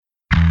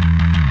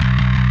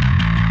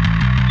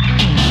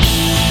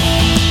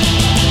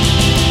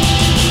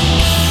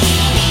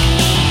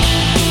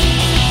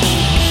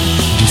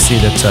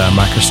that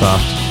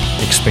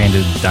Microsoft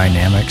expanded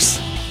Dynamics?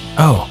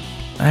 Oh,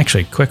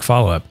 actually, quick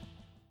follow-up.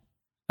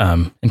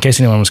 In case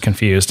anyone was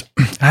confused,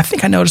 I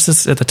think I noticed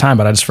this at the time,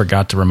 but I just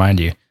forgot to remind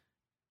you.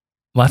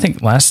 Well, I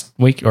think last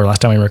week or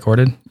last time we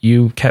recorded,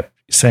 you kept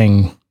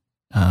saying,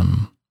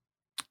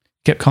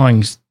 kept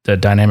calling the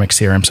Dynamic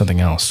CRM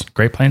something else.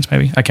 Great Plains,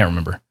 maybe? I can't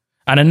remember.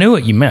 And I knew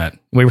what you meant.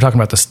 We were talking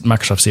about this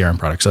Microsoft CRM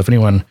product. So if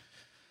anyone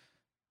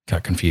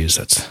got confused,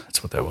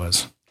 that's what that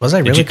was. Was I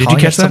really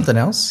calling it something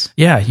else?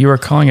 Yeah, you were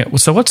calling it.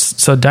 So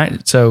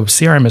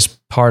CRM is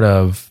part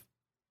of.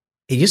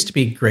 It used to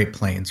be Great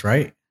Plains,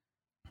 right?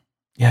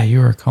 Yeah, you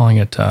were calling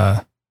it.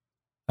 I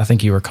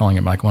think you were calling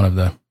it like one of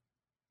the,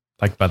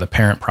 like by the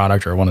parent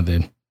product or one of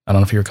the. I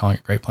don't know if you were calling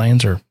it Great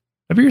Plains or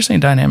maybe you were saying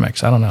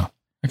Dynamics. I don't know.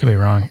 I could be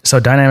wrong. So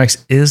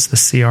Dynamics is the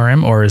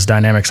CRM, or is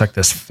Dynamics like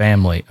this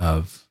family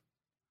of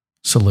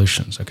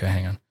solutions? Okay,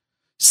 hang on.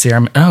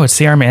 CRM. Oh, it's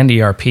CRM and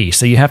ERP.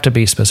 So you have to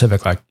be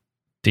specific, like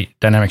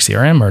Dynamics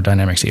CRM or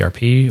Dynamics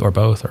ERP or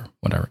both or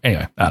whatever.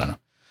 Anyway, I don't know.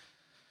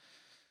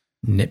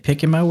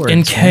 Nitpicking my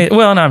words.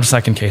 No, I'm just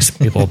like in case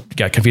people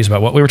got confused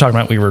about what we were talking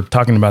about. We were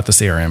talking about the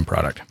CRM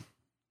product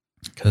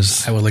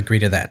because I will agree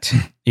to that.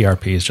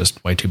 ERP is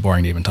just way too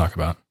boring to even talk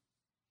about.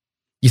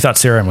 You thought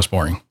CRM was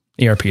boring.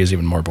 ERP is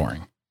even more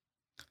boring.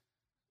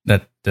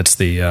 That's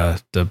the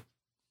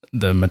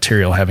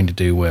material having to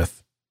do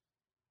with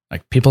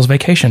like people's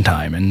vacation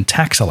time and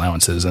tax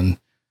allowances and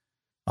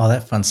all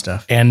that fun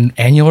stuff and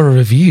annual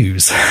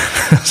reviews.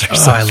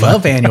 I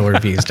love annual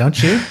reviews,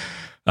 don't you?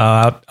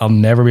 I'll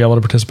never be able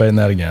to participate in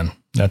that again.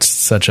 That's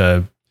such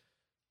a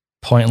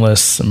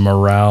pointless,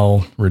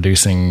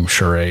 morale-reducing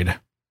charade.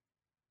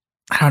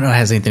 I don't know if it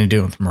has anything to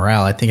do with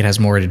morale. I think it has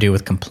more to do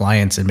with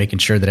compliance and making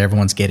sure that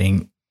everyone's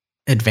getting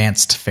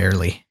advanced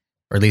fairly,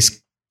 or at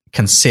least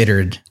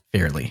considered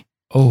fairly.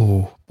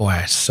 Oh, boy,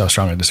 I so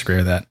strongly disagree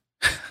with that.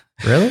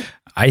 Really?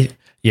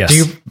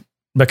 Yes.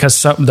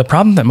 Because the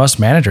problem that most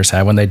managers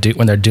have when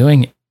they're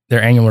doing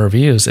their annual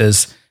reviews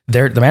is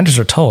the managers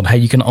are told, hey,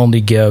 you can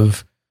only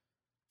give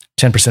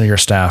 10% of your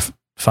staff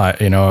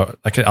 5,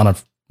 like on a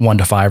 1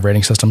 to 5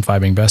 rating system,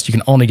 5 being best, you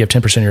can only give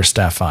 10% of your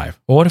staff 5.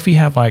 Well, what if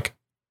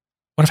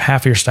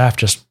half of your staff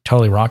just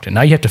totally rocked it?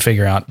 Now you have to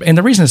figure out, and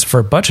the reason is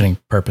for budgeting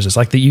purposes,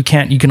 like that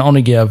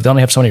they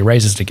only have so many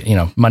raises to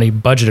get, money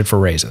budgeted for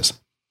raises.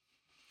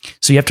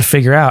 So you have to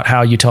figure out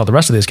how you tell the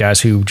rest of these guys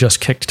who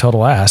just kicked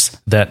total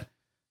ass that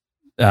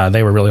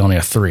they were really only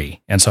a 3,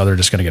 and so they're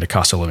just going to get a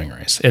cost of living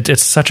raise.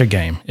 It's such a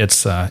game.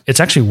 It's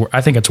actually,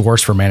 I think it's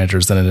worse for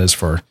managers than it is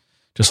for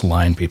just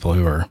line people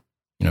who are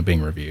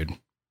being reviewed.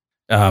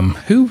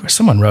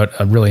 Someone wrote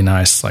a really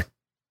nice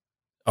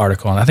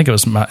article, and I think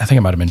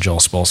it might have been Joel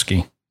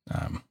Spolsky,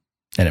 and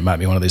it might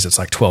be one of these that's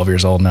like 12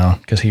 years old now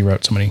because he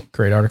wrote so many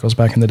great articles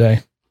back in the day.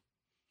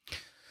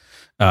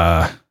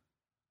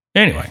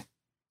 Anyway.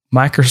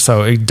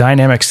 Microsoft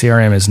Dynamic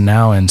CRM is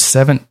now in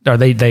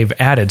they've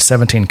added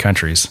 17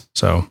 countries.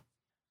 So,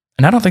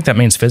 and I don't think that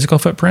means physical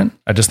footprint.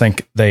 I just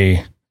think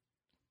they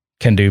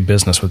can do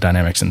business with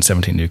Dynamics in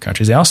 17 new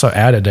countries. They also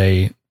added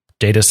a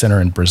data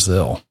center in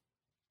Brazil.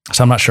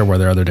 So I'm not sure where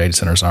their other data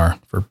centers are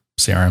for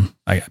CRM.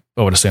 I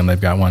would assume they've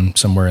got one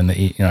somewhere in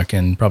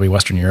in probably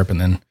Western Europe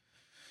and then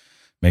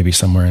maybe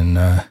somewhere in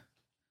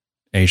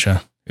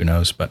Asia. Who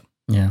knows? But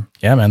yeah,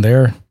 man,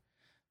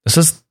 this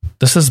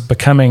is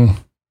becoming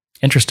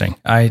interesting.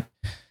 It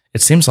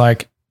seems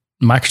like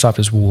Microsoft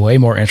is way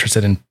more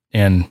interested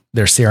in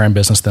their CRM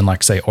business than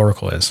like say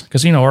Oracle is,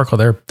 because Oracle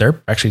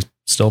they're actually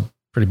still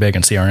pretty big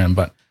in CRM,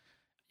 but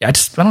I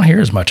don't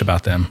hear as much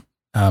about them.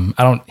 I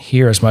don't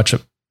hear as much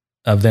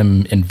of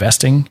them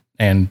investing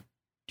and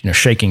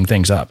shaking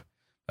things up.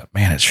 But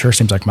man, it sure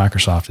seems like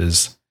Microsoft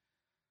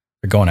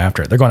they're going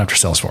after it. They're going after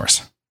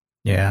Salesforce.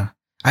 Yeah,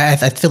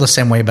 I feel the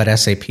same way about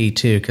SAP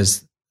too,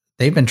 because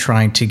they've been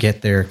trying to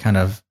get their kind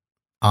of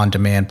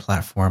on-demand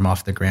platform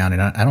off the ground, and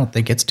I don't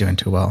think it's doing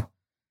too well.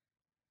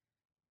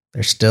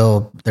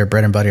 Their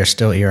bread and butter are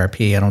still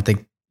ERP. I don't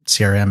think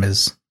CRM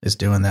is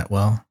doing that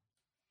well.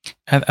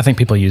 I think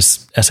people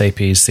use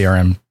SAP's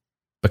CRM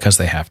because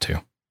they have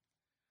to.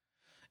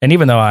 And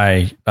even though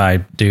I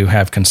do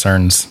have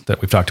concerns that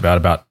we've talked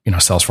about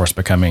Salesforce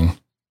becoming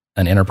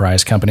an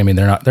enterprise company, I mean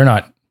they're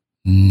not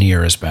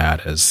near as bad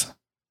as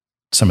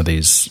some of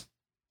these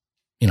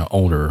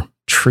older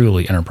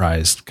truly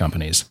enterprise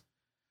companies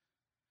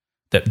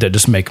that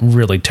just make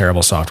really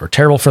terrible software.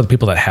 Terrible for the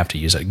people that have to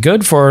use it.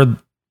 Good for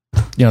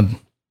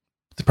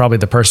probably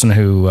the person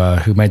who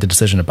made the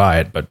decision to buy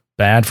it, but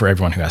bad for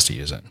everyone who has to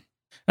use it.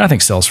 And I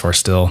think Salesforce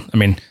still, I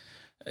mean,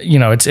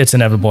 it's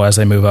inevitable as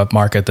they move up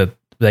market that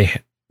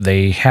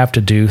they have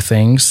to do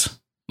things,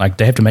 like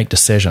they have to make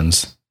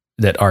decisions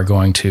that are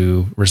going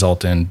to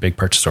result in big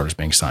purchase orders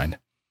being signed.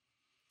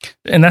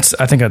 And I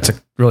think that's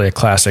really a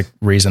classic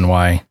reason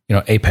why,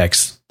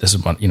 Apex, this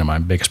is one, my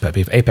biggest pet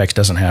peeve. Apex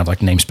doesn't have like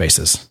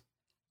namespaces.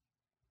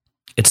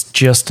 It's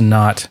just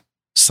not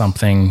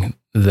something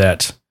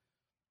that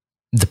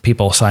the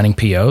people signing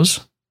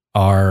POs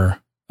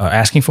are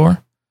asking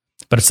for,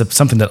 but it's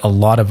something that a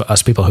lot of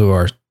us people who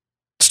are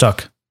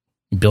stuck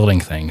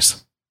building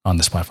things on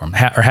this platform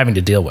or having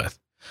to deal with.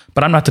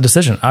 But I'm not the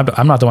decision.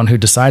 I'm not the one who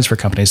decides for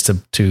companies to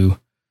go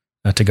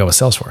with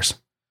Salesforce.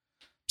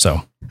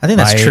 So I think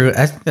that's true.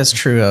 I think that's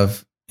true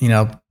of,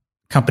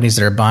 companies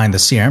that are buying the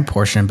CRM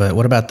portion, but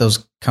what about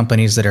those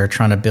companies that are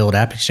trying to build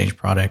AppExchange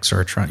products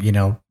or trying,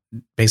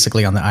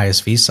 basically on the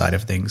ISV side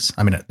of things?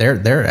 I mean,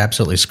 they're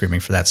absolutely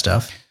screaming for that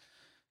stuff.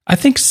 I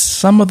think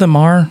some of them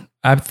are.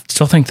 I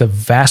still think the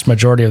vast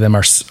majority of them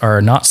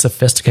are not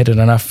sophisticated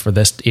enough for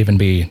this to even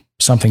be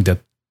something that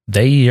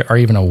they are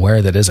even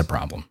aware that is a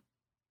problem.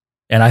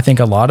 And I think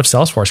a lot of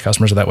Salesforce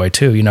customers are that way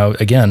too.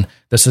 Again,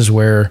 this is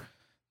Salesforce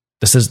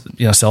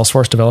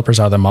developers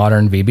are the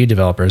modern VB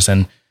developers,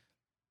 and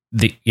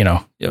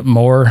not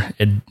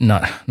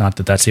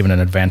that that's even an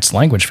advanced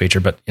language feature,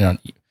 but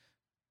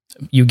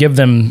you give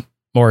them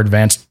more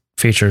advanced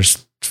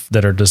features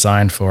that are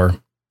designed for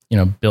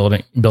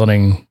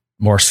building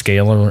more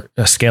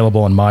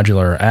scalable and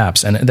modular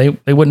apps, and they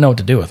wouldn't know what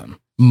to do with them.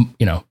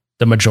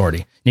 The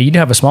majority. Now, you'd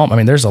have a small. I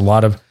mean, there's a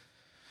lot of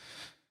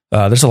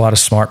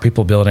smart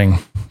people building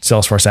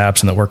Salesforce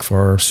apps and that work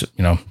for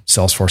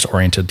Salesforce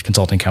oriented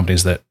consulting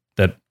companies that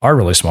are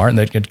really smart and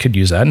that could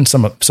use that. And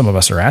some of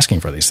us are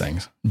asking for these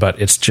things, but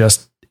it's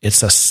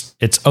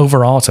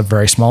overall it's a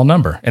very small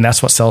number, and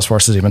that's what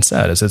Salesforce has even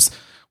said is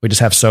we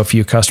just have so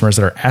few customers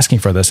that are asking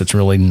for this. It's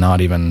really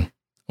not even.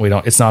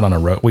 It's not on a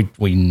road.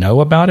 We know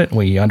about it.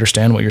 We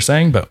understand what you're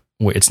saying, but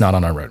it's not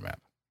on our roadmap.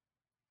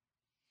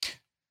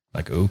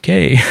 Like,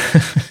 okay.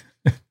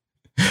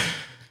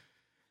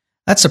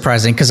 That's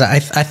surprising because I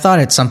thought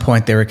at some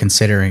point they were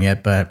considering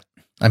it, but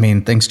I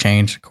mean, things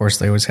change. Of course,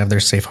 they always have their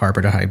safe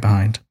harbor to hide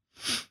behind.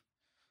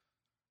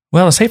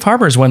 Well, a safe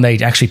harbor is when they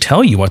actually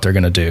tell you what they're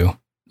going to do,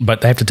 but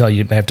they have to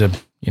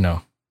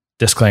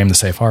disclaim the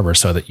safe harbor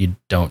so that you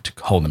don't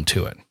hold them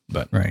to it.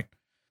 But right.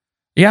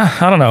 Yeah,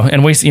 I don't know.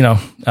 And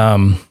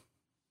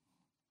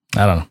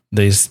I don't know.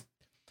 These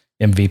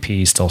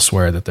MVPs still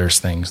swear that there's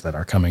things that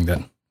are coming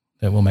that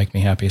will make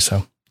me happy.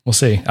 So we'll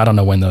see. I don't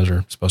know when those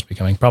are supposed to be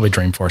coming. Probably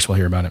Dreamforce. We'll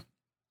hear about it.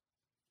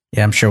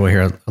 Yeah, I'm sure we'll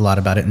hear a lot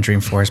about it in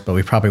Dreamforce, but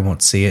we probably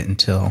won't see it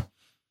until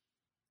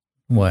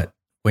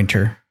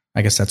winter.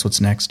 I guess that's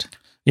what's next.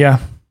 Yeah,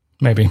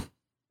 maybe.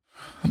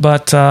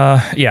 But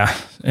back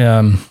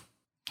to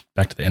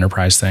the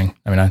enterprise thing.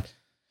 I mean, I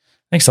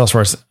think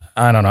Salesforce.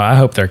 I don't know. I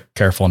hope they're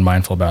careful and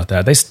mindful about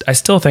that. I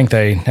still think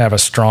they have a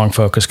strong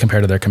focus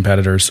compared to their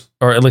competitors,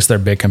 or at least their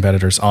big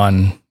competitors,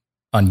 on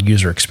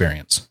user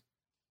experience.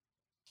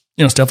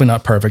 It's definitely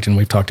not perfect, and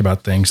we've talked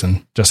about things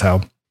and just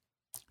how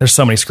there's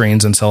so many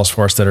screens in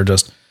Salesforce that are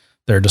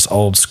just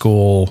old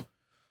school,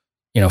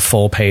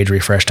 full page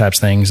refresh types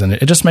things, and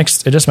it just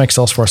makes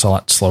Salesforce a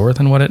lot slower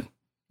than what it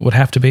would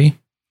have to be.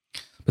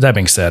 But that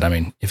being said, I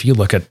mean, if you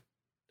look at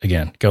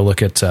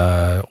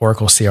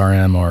Oracle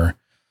CRM or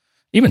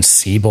even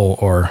Siebel,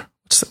 or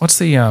what's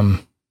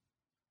this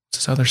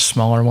other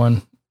smaller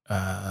one?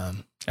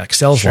 Like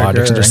Sales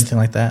Logic or anything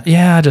like that.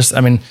 Yeah,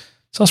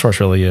 Salesforce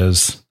really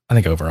is, I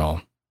think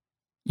overall,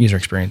 user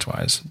experience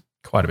wise,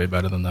 quite a bit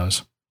better than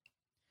those.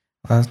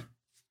 I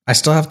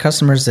still have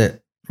customers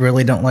that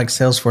really don't like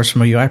Salesforce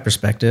from a UI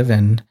perspective,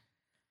 and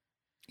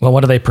well,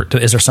 what do they?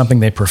 Is there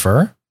something they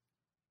prefer?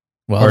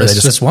 Well,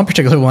 this one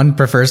particular one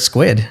prefers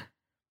Squid.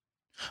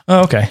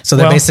 Oh, okay. So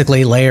they're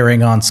basically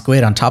layering on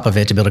Squid on top of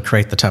it to be able to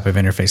create the type of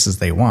interfaces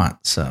they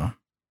want. So,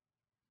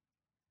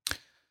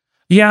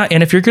 yeah,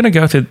 and if you're going to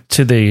go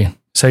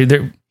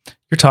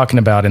you're talking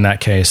about in that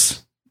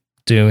case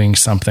doing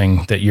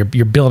something that you're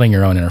building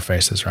your own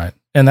interfaces, right?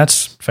 And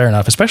that's fair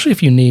enough, especially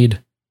if you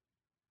need,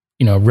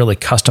 really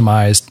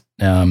customized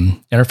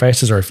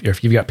interfaces, or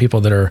if you've got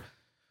people that are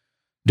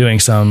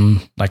doing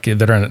some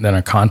that are in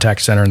a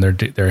contact center and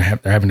they're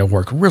having to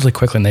work really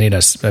quickly and they need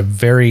a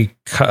very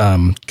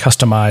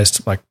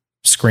customized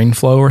screen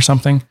flow or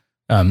something.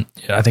 I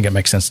think it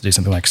makes sense to do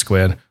something like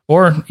Squid,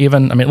 or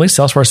even, at least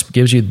Salesforce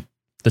gives you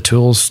the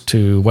tools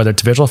to, whether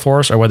it's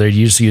Visualforce or whether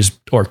you just use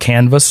or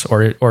Canvas,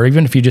 or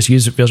even if you just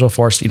use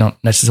Visualforce, you don't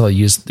necessarily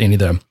use any of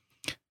the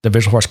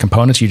Visualforce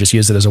components. You just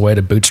use it as a way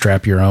to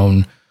bootstrap your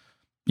own,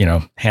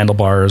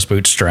 handlebars,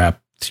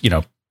 bootstrap,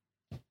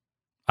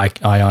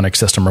 Ionic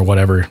system or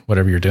whatever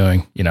you're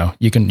doing.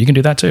 You can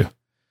do that too.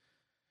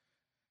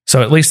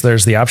 So at least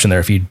there's the option there.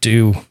 If you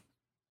do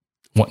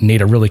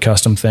need a really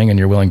custom thing and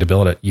you're willing to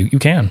build it, you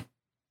can.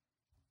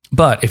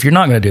 But if you're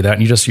not going to do that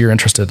and you're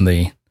interested in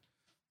the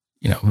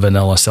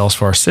vanilla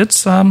Salesforce,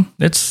 it's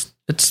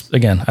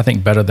again, I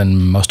think better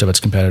than most of its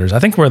competitors. I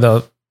think where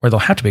they'll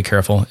have to be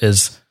careful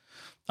is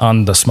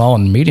on the small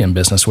and medium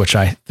business, which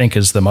I think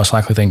is the most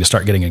likely thing to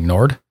start getting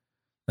ignored.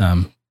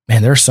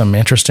 Man, there's some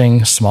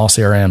interesting small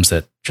CRMs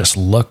that just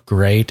look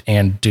great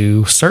and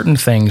do certain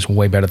things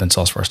way better than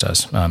Salesforce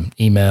does.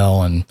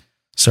 Email and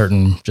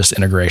certain just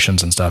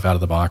integrations and stuff out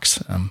of the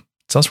box.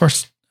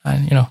 Salesforce,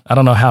 I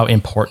don't know how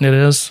important it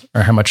is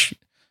or how much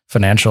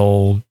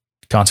financial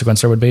consequence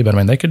there would be, but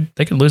they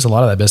could lose a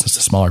lot of that business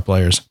to smaller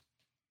players.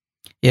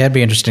 Yeah, it'd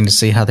be interesting to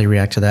see how they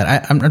react to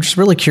that. I'm just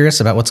really curious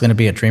about what's going to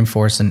be at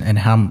Dreamforce and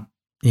how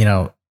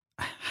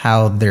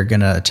they're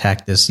going to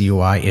attack this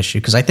UI issue,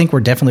 because I think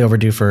we're definitely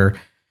overdue for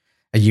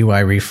a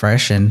UI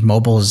refresh, and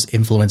mobile is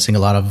influencing a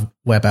lot of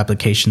web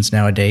applications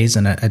nowadays.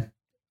 And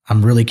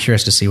I'm really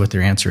curious to see what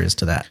their answer is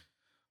to that.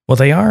 Well,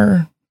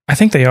 I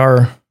think they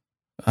are,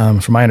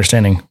 from my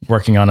understanding,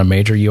 working on a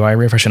major UI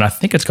refresh. And I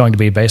think it's going to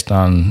be based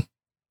on,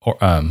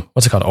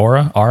 what's it called?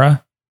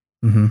 Aura?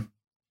 Mm-hmm.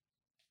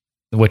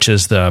 Which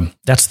is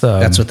that's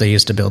what they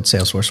used to build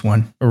Salesforce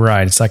One.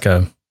 Right. It's like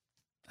kind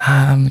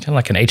of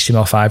like an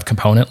HTML5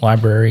 component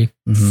library,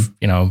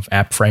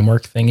 app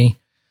framework thingy.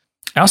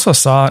 I also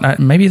saw, I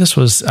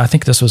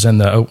think this was in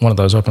one of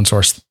those open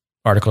source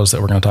articles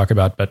that we're going to talk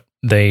about, but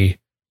they're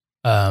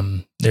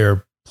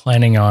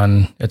planning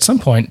on at some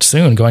point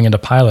soon going into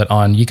pilot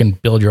on, you can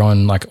build your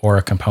own like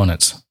Aura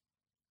components.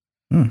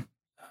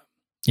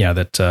 Yeah.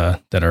 that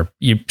are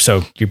you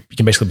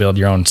can basically build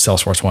your own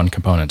Salesforce One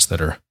components that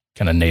are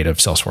kind of native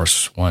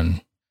Salesforce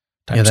One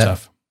type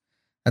stuff.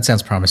 That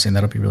sounds promising.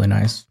 That'll be really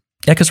nice.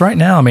 Yeah. Cause right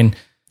now, I mean,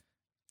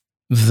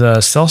 the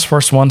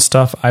Salesforce One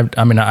stuff, I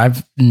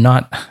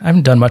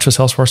haven't done much with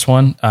Salesforce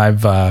One.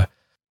 I've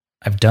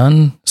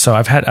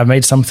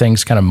made some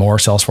things kind of more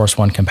Salesforce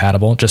One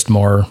compatible, just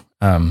more,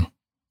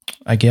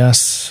 I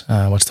guess,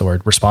 what's the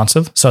word?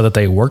 Responsive, so that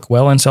they work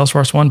well in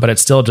Salesforce One, but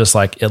it's still just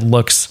like,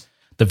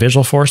 the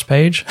Visualforce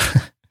page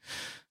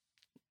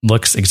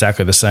looks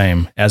exactly the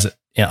same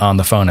on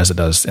the phone as it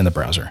does in the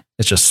browser.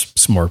 It's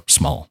just more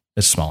small.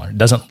 It's smaller. It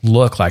doesn't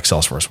look like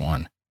Salesforce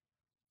One.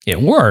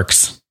 It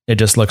works. It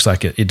just looks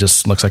like it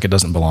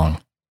doesn't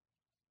belong.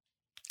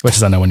 Which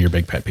is, I know, one of your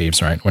big pet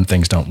peeves, right? When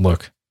things don't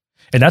look.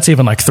 And that's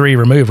even like 3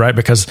 removed, right?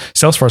 Because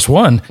Salesforce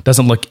One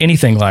doesn't look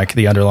anything like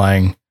the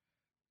underlying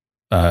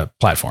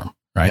platform,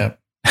 right? Yep.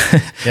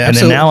 Yeah, and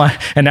then now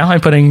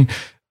I'm putting,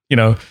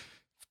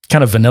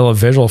 kind of vanilla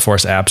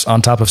Visualforce apps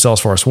on top of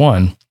Salesforce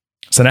One.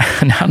 So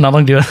now not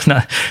only do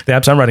the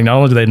apps I'm writing, not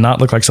only do they not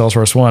look like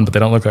Salesforce One, but they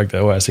don't look like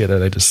the OS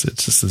either. It's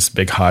just this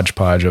big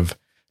hodgepodge of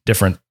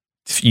different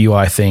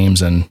UI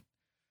themes and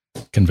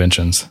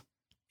conventions.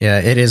 Yeah,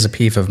 it is a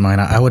peeve of mine.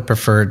 I would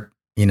prefer,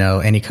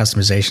 any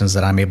customizations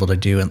that I'm able to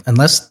do,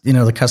 unless,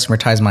 the customer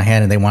ties my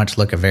hand and they want it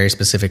to look a very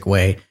specific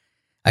way.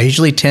 I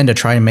usually tend to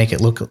try and make it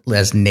look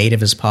as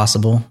native as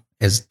possible,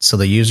 so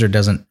the user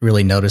doesn't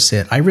really notice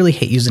it. I really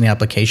hate using the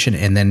application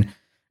and then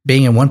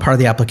being in one part of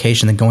the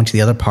application, then going to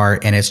the other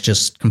part, and it's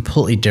just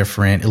completely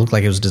different. It looked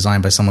like it was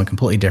designed by someone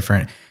completely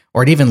different,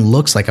 or it even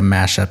looks like a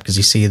mashup because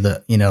you see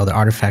the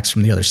artifacts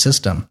from the other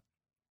system.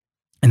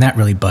 And that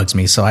really bugs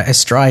me. So I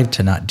strive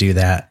to not do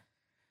that.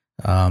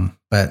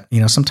 But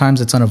sometimes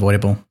it's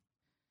unavoidable.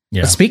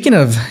 Yeah. But speaking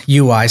of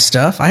UI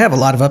stuff, I have a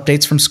lot of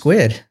updates from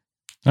Squid.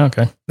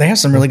 Okay. They have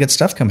some really good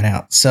stuff coming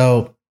out.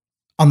 So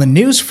on the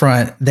news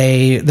front,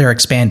 they're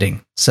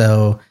expanding.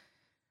 So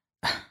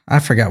I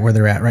forgot where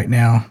they're at right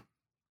now.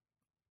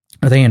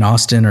 Are they in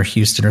Austin or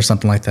Houston or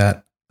something like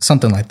that?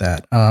 Something like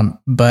that.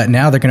 But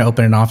now they're going to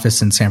open an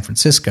office in San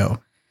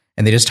Francisco,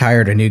 and they just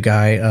hired a new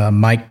guy,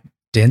 Mike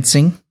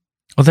Densing.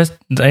 Well,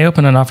 they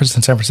open an office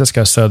in San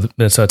Francisco so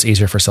it's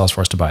easier for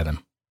Salesforce to buy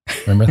them.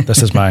 Remember,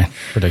 this is my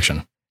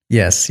prediction.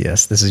 Yes,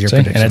 this is your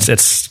prediction, and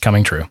it's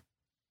coming true.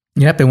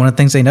 Yep, and one of the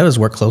things they know is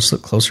work closer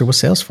with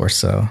Salesforce.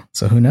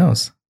 So who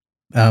knows?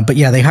 But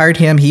yeah, they hired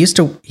him. He used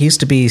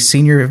to be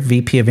senior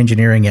VP of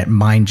engineering at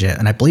MindJet,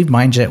 and I believe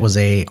MindJet was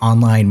a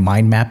online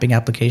mind mapping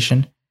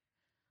application.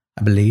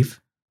 I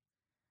believe.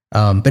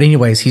 But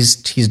anyways,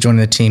 he's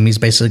joining the team. He's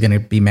basically going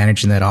to be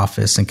managing that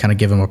office and kind of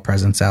give them a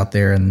presence out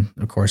there, and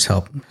of course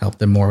help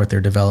them more with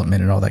their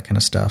development and all that kind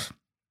of stuff.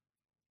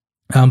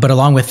 But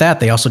along with that,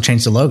 they also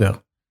changed the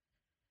logo.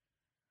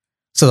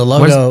 So the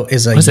logo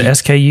is a... What is it,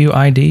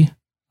 SKUID?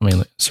 Let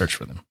me search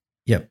for them.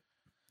 Yep.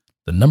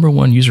 The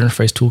 #1 user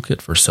interface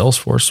toolkit for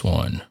Salesforce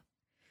One.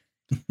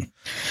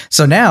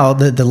 So now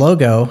the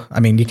logo, I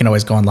mean, you can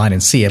always go online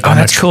and see it. Oh,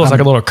 that's cool. It's like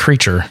a little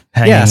creature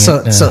hanging. Yeah,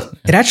 so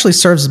it actually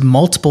serves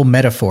multiple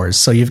metaphors.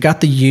 So you've got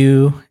the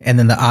U and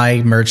then the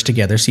I merged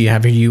together. So you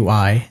have your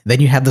UI. Then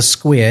you have the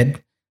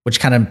squid,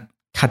 which kind of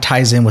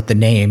ties in with the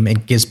name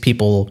and gives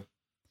people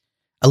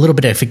a little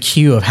bit of a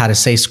cue of how to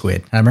say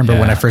squid. I remember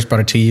when I first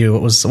brought it to you,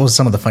 what was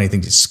some of the funny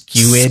things?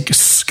 Squid.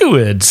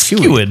 Squid.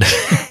 Squid.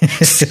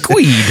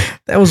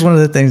 That was one of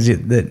the things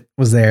that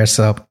was there.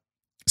 So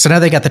now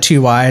they got the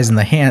 2 Y's and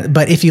the hand,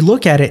 but if you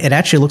look at it, it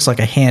actually looks like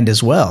a hand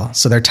as well.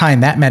 So they're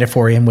tying that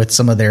metaphor in with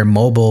some of their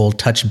mobile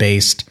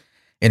touch-based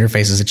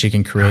interfaces that you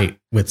can create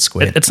with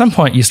Squid. At some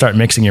point, you start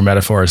mixing your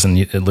metaphors and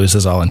it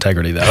loses all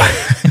integrity, though.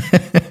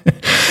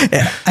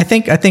 Yeah, I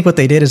think what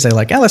they did is they're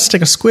like, let's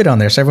stick a squid on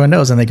there so everyone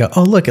knows. And they go,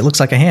 oh, look, it looks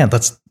like a hand.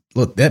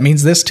 Look, that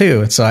means this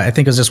too. And so I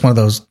think it was just one of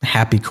those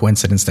happy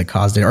coincidences that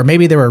caused it. Or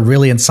maybe they were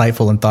really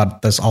insightful and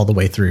thought this all the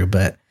way through.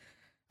 But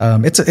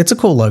it's a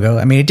cool logo.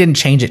 I mean, it didn't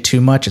change it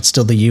too much. It's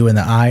still the U and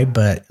the I,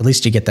 but at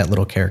least you get that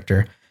little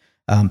character.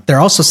 They're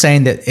also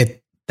saying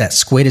that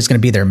Squid is going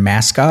to be their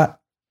mascot.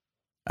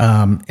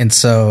 And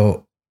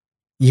so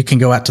you can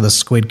go out to the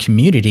Squid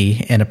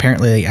community, and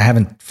apparently I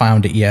haven't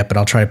found it yet, but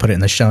I'll try to put it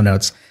in the show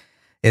notes,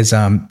 is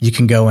you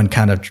can go and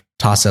kind of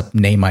toss up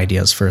name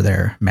ideas for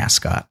their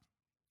mascot.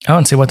 Oh,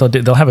 and see what they'll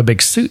do. They'll have a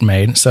big suit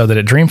made so that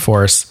at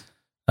Dreamforce,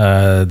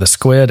 the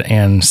squid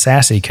and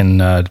Sassy can,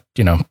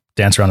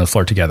 dance around the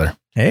floor together.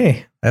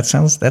 Hey, that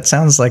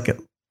sounds like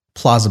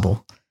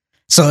plausible.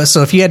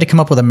 So if you had to come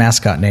up with a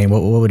mascot name,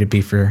 what would it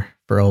be for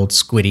old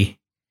Squiddy?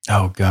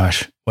 Oh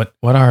gosh, what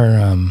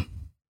are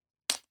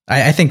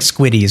I think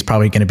Squiddy is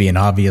probably going to be an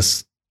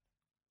obvious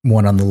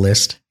one on the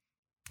list.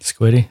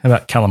 Squiddy? How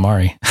about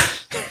calamari?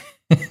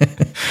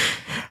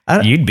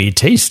 You'd be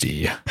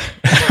tasty.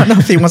 I don't know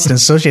if he wants to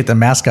associate the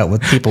mascot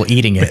with people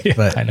eating it,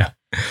 but I know.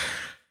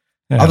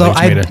 Although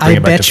I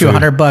bet you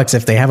 $100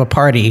 if they have a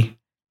party,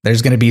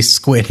 there's going to be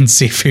squid and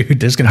seafood.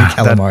 There's going to be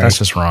calamari. That's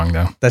just wrong,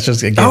 though. That's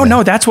just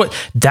no, that's what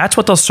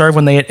they'll serve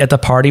when at the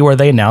party where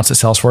they announce that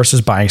Salesforce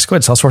is buying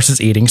squid. Salesforce is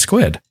eating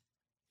squid,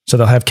 so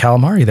they'll have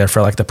calamari there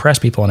for like the press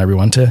people and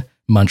everyone to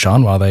munch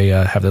on while they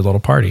have their little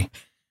party.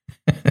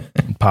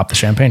 Pop the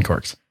champagne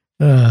corks.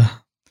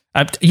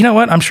 You know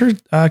what? I'm sure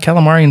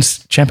calamari and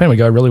champagne would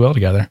go really well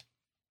together.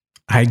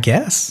 I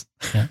guess.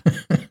 Yeah.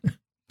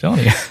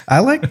 Telling you, I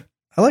like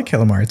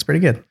calamari. It's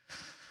pretty good.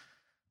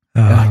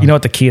 You know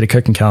what the key to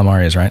cooking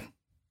calamari is, right?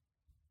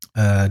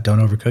 Don't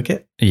overcook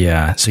it.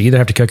 Yeah. So you either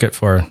have to cook it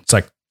for, it's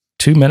like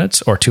 2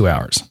 minutes or 2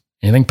 hours.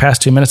 Anything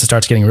past 2 minutes, it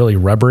starts getting really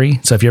rubbery.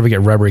 So if you ever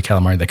get rubbery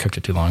calamari, they cooked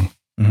it too long.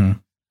 Mm-hmm.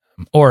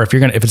 Or if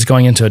it's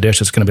going into a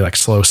dish, it's going to be like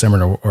slow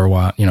simmered or a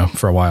while,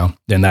 for a while.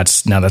 Then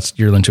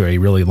you're into a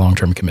really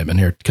long-term commitment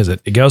here because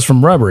it goes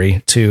from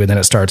rubbery to, and then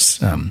it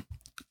starts,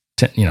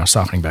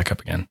 softening back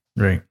up again.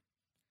 Right.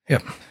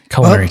 Yep.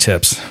 Culinary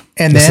tips.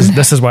 And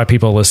this is why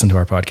people listen to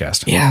our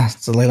podcast. Yeah.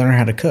 So they learn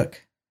how to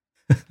cook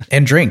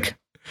and drink.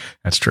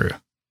 That's true.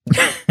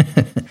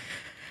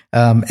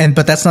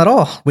 But that's not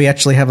all. We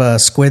actually have a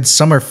Squid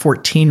Summer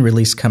 14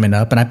 release coming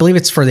up, and I believe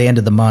it's for the end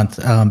of the month.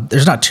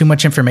 There's not too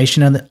much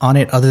information on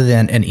it other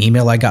than an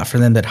email I got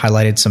from them that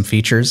highlighted some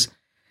features.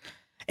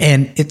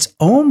 And it's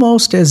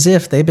almost as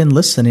if they've been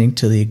listening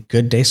to the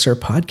Good Day Sir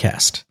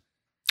podcast.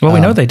 Well, we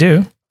know they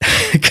do.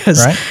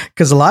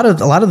 Because a lot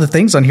of the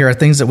things on here are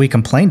things that we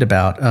complained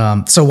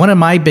about. So one of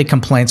my big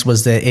complaints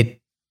was that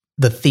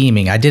the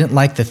theming. I didn't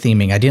like the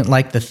theming. I didn't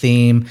like the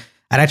theme.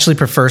 I'd actually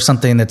prefer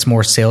something that's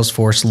more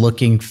Salesforce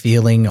looking,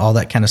 feeling, all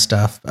that kind of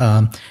stuff.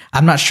 I'm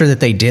not sure that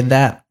they did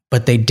that,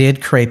 but they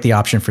did create the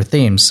option for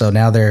themes. So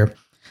now they're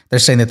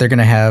saying that they're going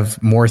to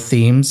have more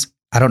themes.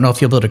 I don't know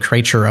if you'll be able to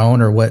create your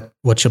own or what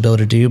you'll be able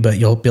to do, but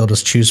you'll be able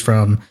to choose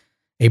from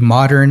a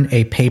modern,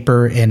 a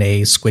paper, and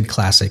a Squid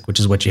Classic, which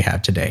is what you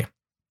have today.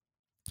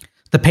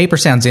 The paper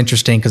sounds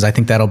interesting because I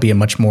think that'll be a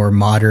much more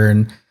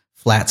modern,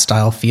 flat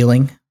style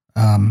feeling,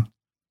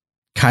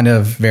 kind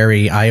of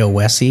very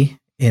iOS-y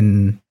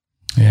in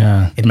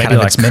maybe kind of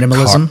like its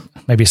minimalism.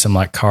 Maybe some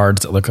like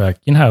cards that look like,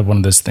 how one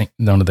of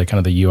the kind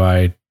of the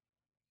UI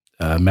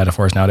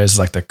metaphors nowadays is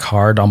like the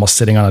card almost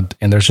sitting on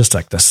and there's just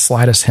like the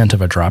slightest hint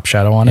of a drop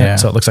shadow on it,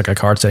 so it looks like a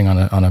card sitting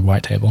on a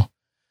white table.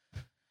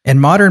 And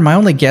modern, my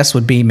only guess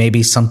would be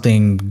maybe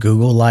something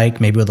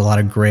Google-like, maybe with a lot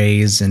of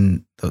grays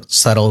and the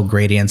subtle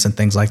gradients and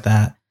things like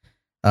that.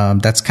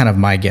 That's kind of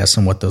my guess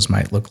on what those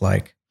might look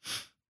like.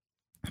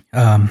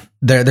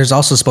 There's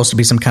also supposed to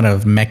be some kind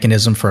of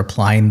mechanism for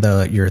applying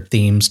your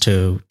themes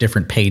to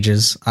different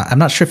pages. I'm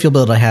not sure if you'll be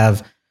able to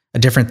have a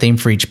different theme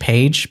for each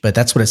page, but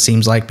that's what it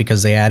seems like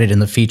because they added in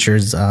the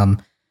features the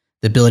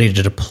ability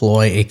to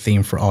deploy a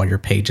theme for all your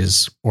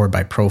pages or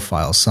by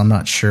profile. So I'm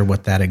not sure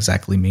what that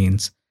exactly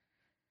means.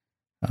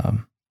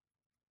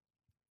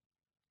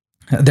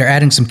 They're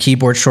adding some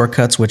keyboard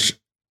shortcuts, which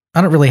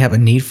I don't really have a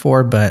need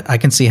for, but I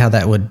can see how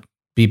that would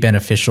be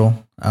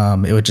beneficial.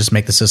 It would just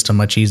make the system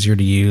much easier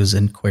to use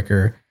and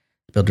quicker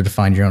to be able to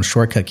define your own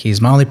shortcut keys.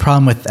 My only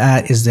problem with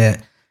that is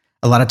that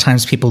a lot of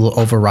times people will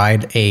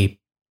override a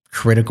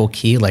critical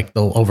key, like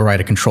they'll override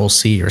a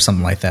Control-C or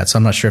something like that. So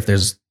I'm not sure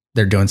if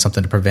they're doing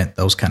something to prevent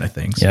those kind of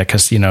things. Yeah,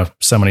 because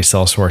so many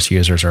Salesforce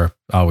users are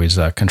always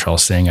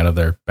Control-Cing out of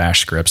their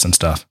bash scripts and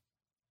stuff.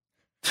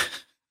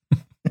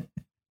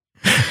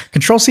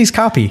 Control-C's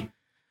copy.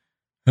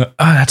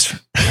 That's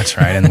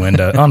right. In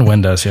Windows, on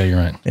Windows, yeah, you're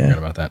right. Yeah. I forgot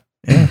about that.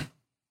 Yeah.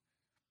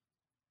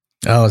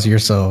 Oh,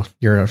 so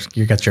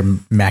you got your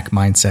Mac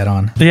mindset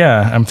on.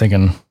 Yeah, I'm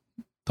thinking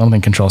the only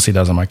thing Control-C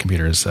does on my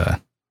computer is the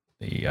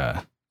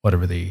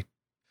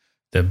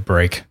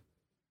break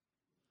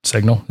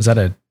signal. Is that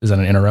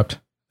an interrupt? I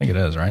think it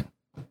is, right?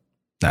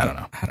 I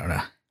don't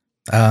know.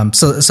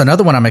 So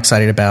another one I'm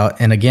excited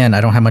about, and again,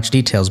 I don't have much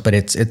details, but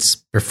it's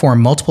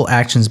perform multiple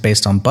actions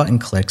based on button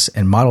clicks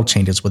and model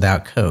changes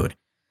without code.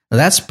 Now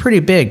that's pretty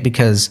big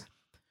because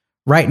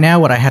right now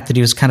what I have to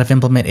do is kind of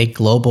implement a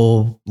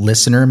global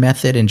listener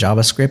method in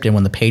JavaScript, and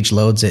when the page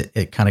loads,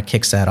 it kind of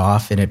kicks that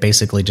off, and it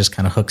basically just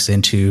kind of hooks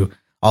into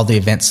all the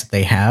events that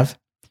they have.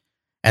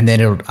 And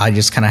then I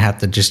just kind of have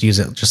to just use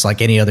it just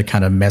like any other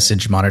kind of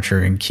message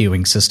monitoring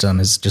queuing system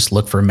is just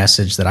look for a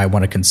message that I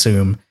want to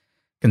consume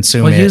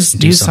well,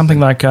 use something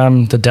like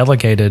the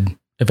delegated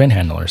event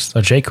handlers. So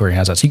jQuery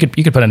has that. So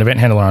you could put an event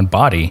handler on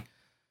body,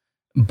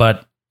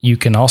 but you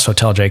can also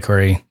tell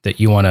jQuery that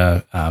you want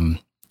to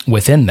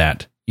within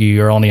that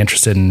you're only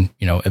interested in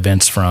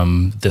events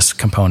from this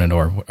component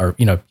or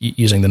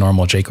using the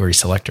normal jQuery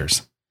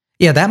selectors.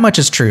 Yeah, that much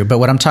is true. But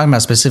what I'm talking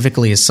about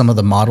specifically is some of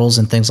the models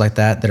and things like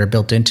that are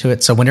built into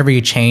it. So whenever you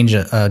change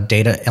a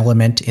data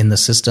element in the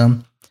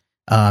system,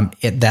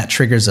 that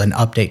triggers an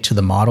update to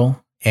the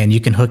model, and you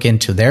can hook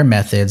into their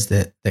methods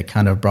that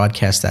kind of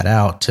broadcast that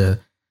out to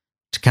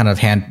kind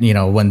of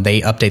when they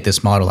update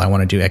this model, I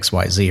want to do X,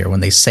 Y, Z, or when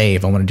they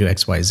save, I want to do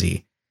X, Y,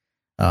 Z.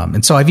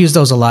 And so I've used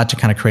those a lot to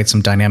kind of create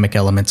some dynamic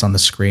elements on the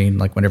screen,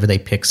 like whenever they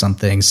pick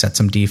something, set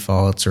some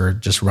defaults, or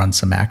just run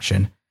some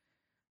action.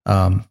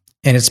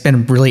 And it's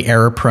been really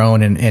error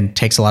prone and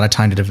takes a lot of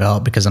time to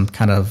develop because I'm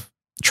kind of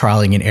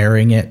trialing and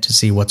erroring it to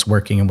see what's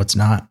working and what's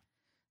not.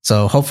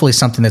 So hopefully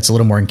something that's a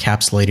little more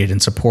encapsulated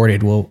and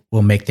supported will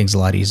make things a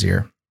lot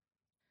easier.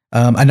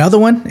 Another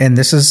one, and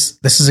this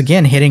is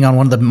again hitting on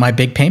one of my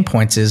big pain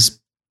points is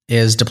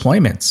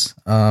deployments.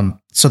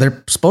 So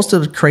they're supposed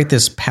to create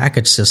this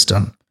package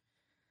system.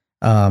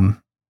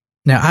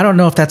 Now I don't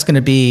know if that's going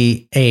to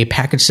be a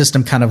package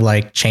system kind of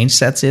like change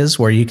sets is,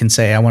 where you can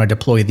say, I want to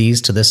deploy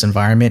these to this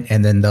environment,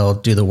 and then they'll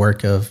do the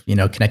work of,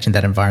 connecting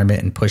that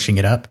environment and pushing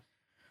it up.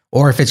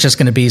 Or if it's just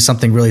going to be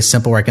something really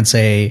simple where I can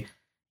say,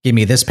 give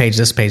me this page,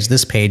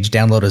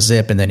 download a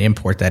zip, and then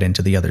import that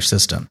into the other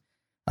system.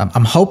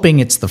 I'm hoping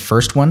it's the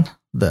first one,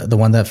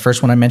 the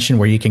first one I mentioned,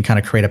 where you can kind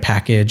of create a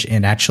package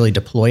and actually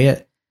deploy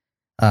it,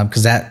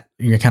 because that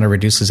kind of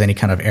reduces any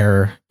kind of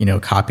error,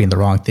 copying the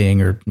wrong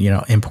thing or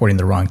importing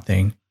the wrong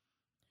thing.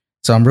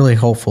 So I'm really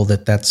hopeful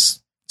that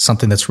that's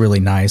something that's really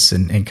nice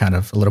and kind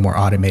of a little more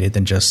automated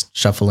than just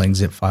shuffling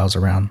zip files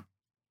around.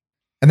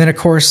 And then of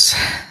course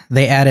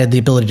they added the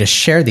ability to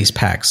share these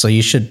packs. So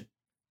you should.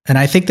 And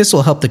I think this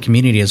will help the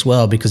community as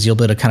well, because you'll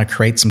be able to kind of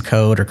create some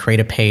code or create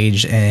a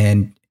page.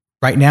 And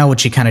right now,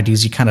 what you kind of do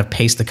is you kind of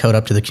paste the code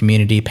up to the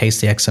community,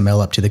 paste the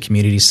XML up to the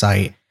community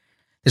site.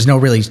 There's no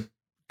really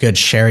good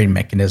sharing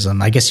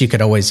mechanism. I guess you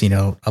could always,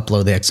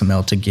 upload the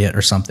XML to Git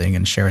or something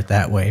and share it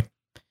that way.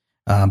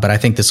 But I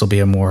think this will be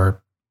a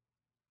more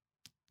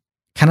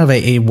kind of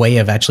a way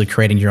of actually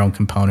creating your own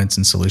components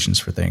and solutions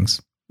for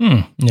things.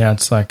 Yeah,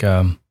 it's like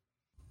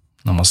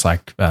almost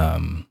like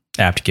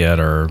apt-get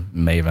or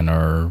Maven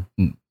or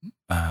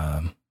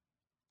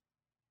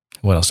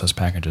what else does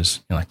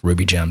packages? Like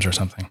Ruby Gems or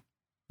something,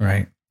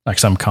 right? Like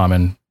some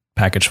common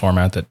package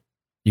format that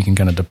you can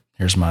kind of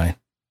here's my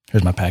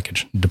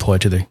package, deploy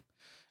to the.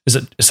 Is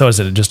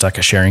it just like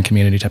a sharing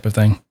community type of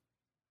thing?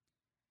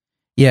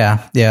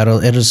 Yeah. It'll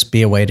just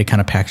be a way to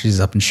kind of package these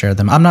up and share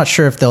them. I'm not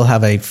sure if they'll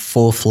have a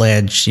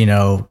full-fledged,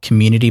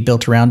 community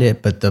built around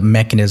it, but the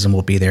mechanism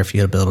will be there for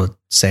you to be able to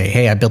say,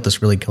 hey, I built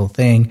this really cool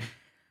thing.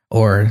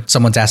 Or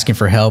someone's asking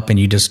for help and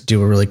you just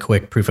do a really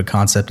quick proof of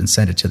concept and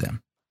send it to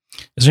them.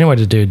 Is there any way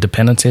to do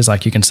dependencies?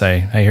 Like you can say,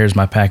 hey, here's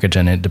my package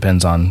and it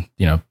depends on,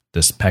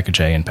 this package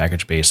A and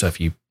package B. So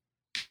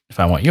if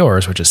I want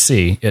yours, which is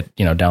C, it,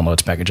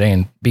 downloads package A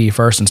and B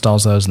first,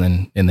 installs those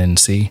and then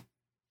C.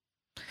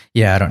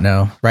 Yeah, I don't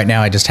know. Right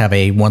now I just have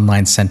a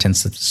one-line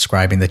sentence that's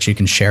describing that you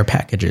can share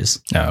packages.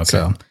 Oh, okay.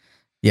 So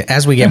yeah,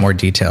 as we get more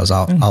details,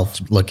 I'll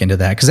look into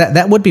that, because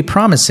that would be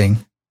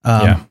promising.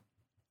 Yeah.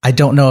 I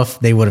don't know if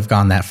they would have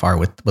gone that far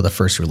with the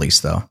first release,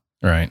 though.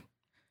 Right.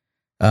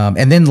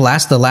 And then the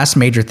last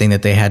major thing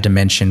that they had to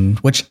mention,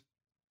 which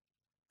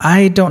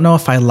I don't know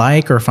if I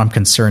like or if I'm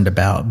concerned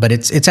about, but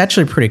it's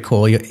actually pretty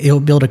cool. You'll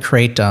be able to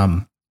create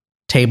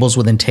tables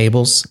within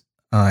tables.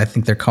 I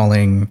think they're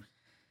calling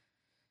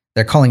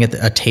it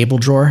a table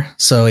drawer.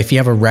 So if you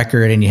have a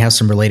record and you have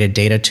some related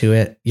data to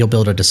it, you'll be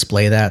able to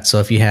display that. So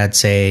if you had,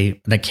 say,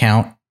 an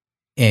account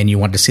and you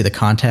wanted to see the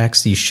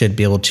context, you should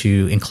be able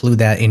to include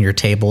that in your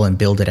table and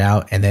build it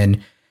out. And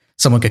then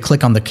someone could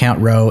click on the count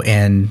row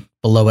and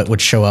below it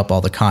would show up all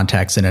the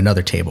contacts in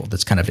another table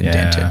that's kind of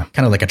indented,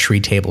 kind of like a tree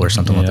table or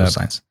something along those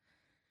lines.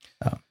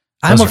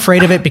 I'm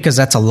afraid of it because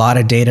that's a lot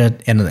of data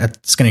and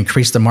it's going to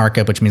increase the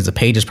markup, which means the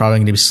page is probably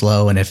going to be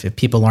slow. And if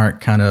people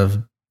aren't kind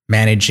of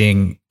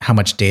managing how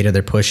much data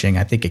they're pushing,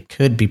 I think it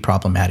could be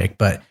problematic,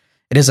 but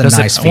it is a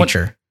nice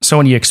feature. So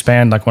when you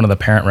expand like one of the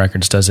parent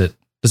records, does it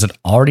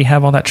already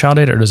have all that child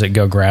data, or does it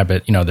go grab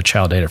it, the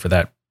child data for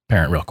that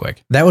parent real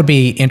quick? That would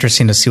be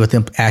interesting to see what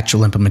the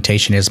actual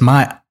implementation is.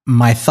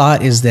 My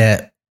thought is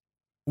that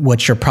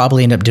what you'll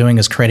probably end up doing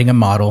is creating a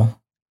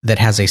model that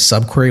has a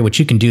subquery, which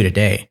you can do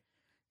today,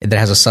 that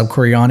has a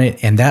subquery on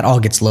it, and that all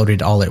gets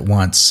loaded all at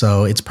once.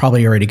 So it's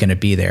probably already going to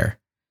be there.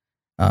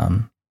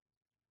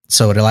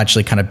 So it'll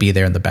actually kind of be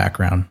there in the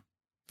background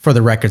for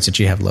the records that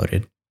you have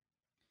loaded.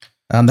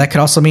 That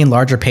could also mean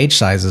larger page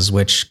sizes,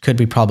 which could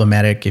be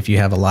problematic if you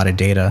have a lot of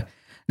data.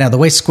 Now, the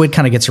way Squid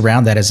kind of gets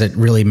around that is it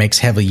really makes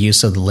heavy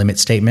use of the limit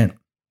statement.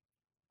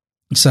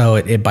 So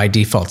it by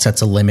default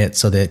sets a limit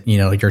so that,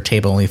 your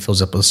table only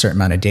fills up with a certain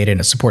amount of data, and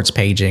it supports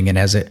paging. And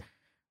as it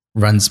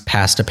runs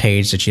past a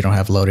page that you don't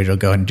have loaded, it'll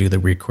go ahead and do the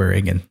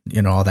requerying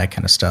and, all that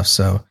kind of stuff.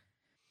 So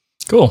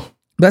cool.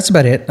 That's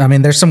about it. I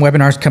mean, there's some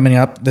webinars coming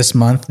up this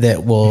month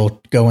that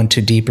will go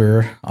into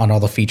deeper on all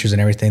the features and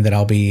everything that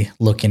I'll be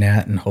looking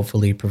at and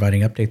hopefully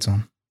providing updates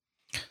on.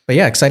 But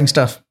yeah, exciting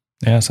stuff.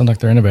 Yeah, it sounds like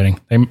they're innovating.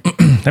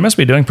 They must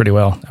be doing pretty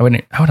well. I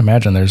would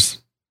imagine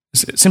there's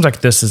it seems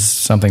like this is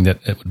something that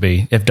it would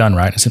be, if done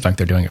right, it seems like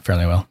they're doing it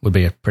fairly well, would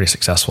be a pretty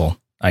successful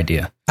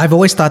idea. I've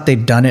always thought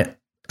they'd done it.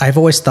 I've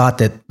always thought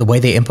that the way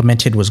they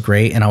implemented was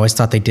great, and I always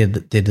thought they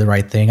did the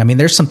right thing. I mean,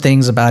 there's some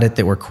things about it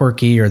that were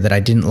quirky or that I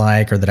didn't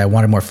like or that I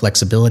wanted more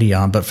flexibility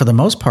on, but for the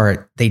most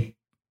part, they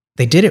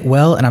did it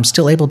well, and I'm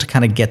still able to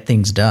kind of get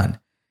things done.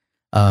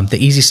 The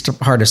easy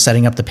part of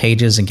setting up the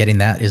pages and getting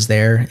that is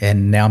there,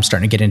 and now I'm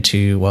starting to get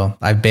into, well,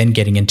 I've been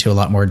getting into a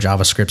lot more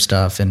JavaScript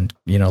stuff and,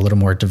 a little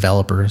more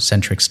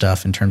developer-centric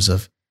stuff in terms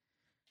of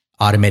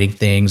automating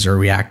things or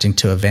reacting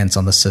to events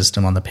on the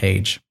system on the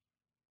page.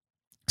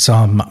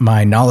 So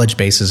my knowledge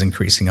base is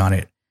increasing on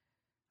it.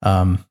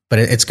 But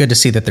it's good to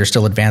see that they're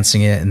still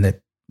advancing it, and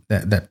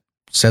that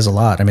says a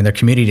lot. I mean, their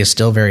community is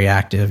still very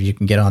active. You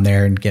can get on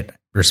there and get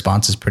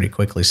responses pretty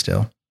quickly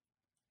still.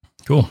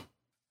 Cool.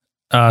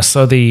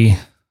 So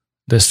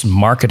this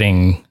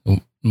marketing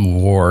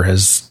war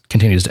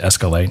continues to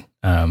escalate.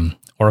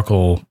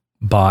 Oracle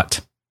bought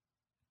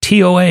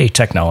TOA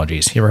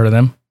Technologies. You ever heard of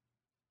them?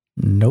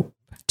 Nope.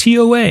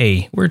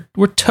 TOA. We're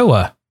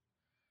TOA.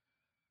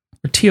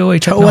 Or TOA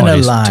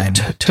Technologies.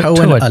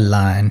 TOA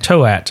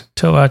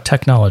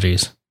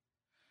Technologies.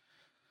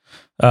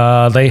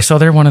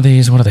 They're one of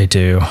these. What do they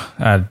do?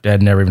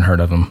 I'd never even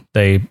heard of them.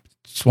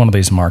 It's one of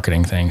these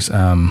marketing things.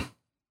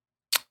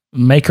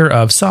 Maker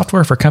of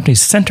software for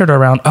companies centered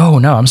around. Oh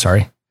no, I'm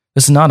sorry.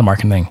 This is not a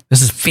marketing thing.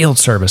 This is field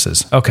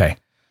services. Okay,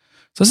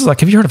 so this is like.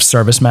 Have you heard of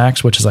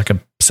ServiceMax, which is like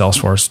a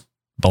Salesforce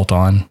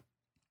bolt-on?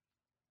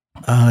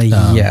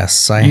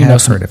 Yes, I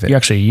have heard of it.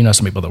 You know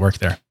some people that work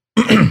there.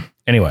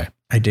 Anyway.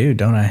 I do,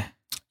 don't I?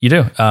 You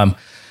do.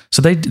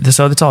 So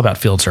it's all about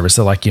field service.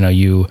 So like, you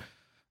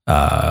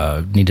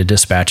need to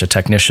dispatch a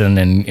technician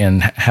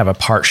and have a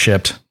part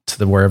shipped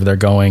to wherever they're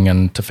going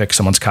and to fix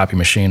someone's copy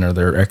machine or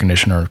their air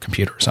conditioner or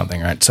computer or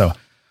something, right? So,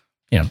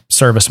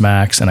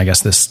 ServiceMax and I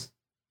guess this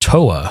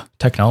TOA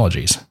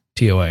Technologies,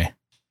 TOA,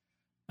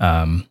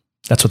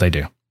 that's what they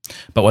do.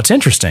 But what's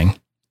interesting,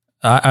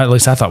 at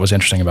least I thought was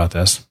interesting about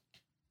this,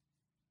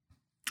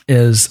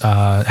 is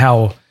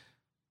how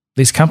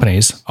these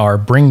companies are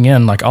bringing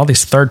in like all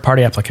these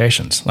third-party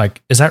applications.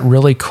 Like, is that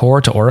really core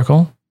to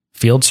Oracle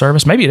field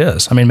service? Maybe it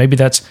is. I mean, maybe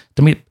that's,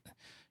 to me,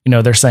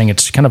 they're saying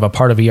it's kind of a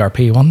part of ERP.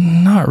 Well,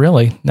 not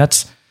really.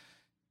 That's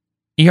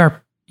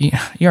ERP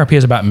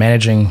is about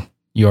managing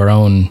your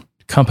own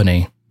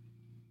company,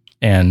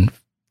 and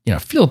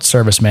field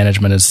service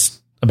management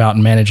is about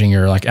managing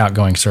your like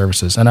outgoing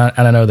services. And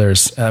I know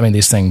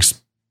these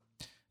things.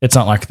 It's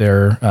not like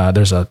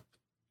there's a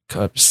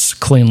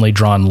cleanly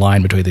drawn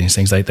line between these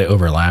things. They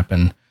overlap,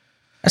 and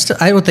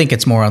I would think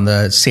it's more on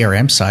the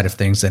CRM side of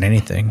things than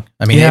anything.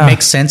 I mean, It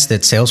makes sense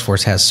that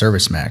Salesforce has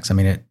ServiceMax. I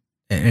mean,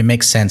 it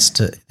makes sense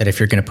that if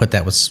you're going to put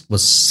that with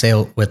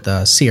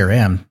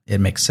CRM, it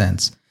makes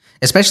sense,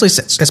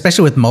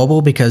 especially with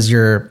mobile, because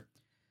you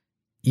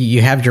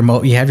have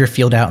your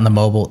field out in the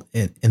mobile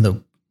in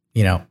the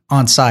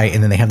on site,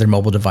 and then they have their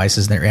mobile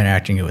devices and they're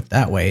interacting with it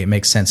that way. It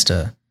makes sense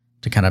to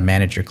kind of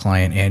manage your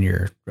client and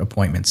your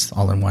appointments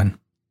all in one.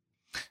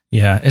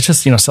 Yeah, it's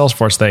just,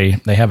 Salesforce,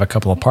 they have a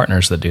couple of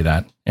partners that do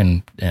that,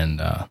 and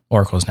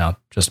Oracle's now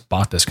just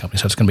bought this company,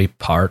 so it's going to be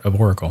part of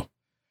Oracle.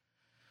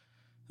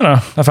 I don't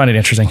know, I find it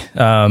interesting.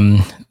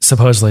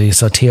 Supposedly,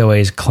 so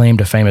TOA's claim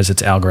to fame is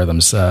its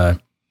algorithms.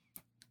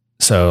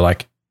 So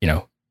like,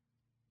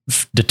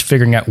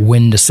 figuring out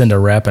when to send a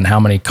rep and how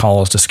many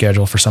calls to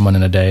schedule for someone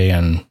in a day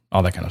and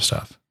all that kind of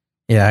stuff.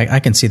 Yeah,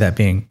 I can see that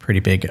being pretty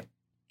big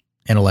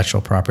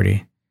intellectual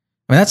property.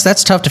 I mean,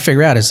 that's tough to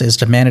figure out, is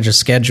to manage a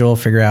schedule,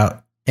 figure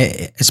out,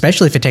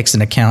 especially if it takes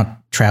into account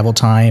travel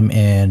time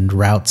and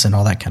routes and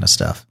all that kind of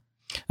stuff.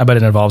 I bet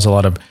it involves a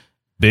lot of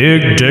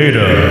big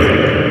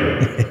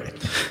data.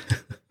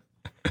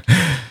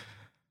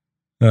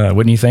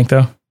 Wouldn't you think,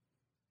 though?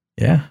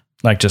 Yeah.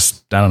 Like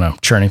just, I don't know,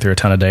 churning through a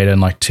ton of data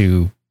and like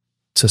to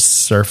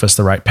surface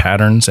the right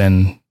patterns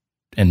and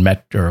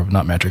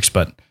not metrics,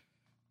 but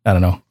I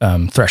don't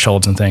know,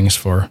 thresholds and things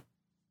for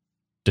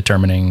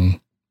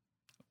determining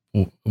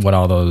what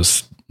all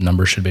those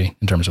numbers should be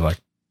in terms of like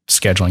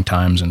scheduling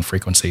times and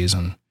frequencies,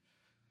 and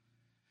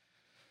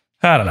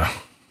I don't know.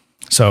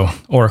 So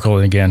Oracle,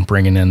 again,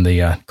 bringing in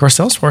of course,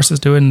 Salesforce is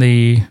doing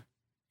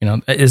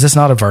is this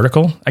not a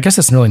vertical? I guess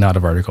it's really not a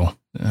vertical.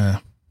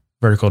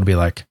 Vertical to be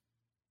like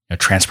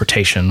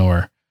transportation,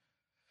 or,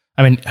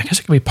 I mean, I guess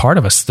it could be part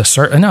of this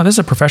is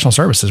a professional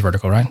services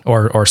vertical, right?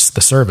 Or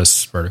the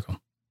service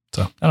vertical.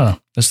 So I don't know.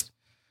 It's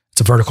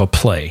a vertical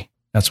play.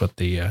 That's what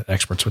the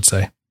experts would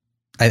say.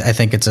 I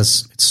think it's a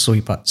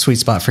sweet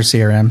spot for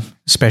CRM,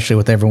 especially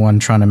with everyone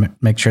trying to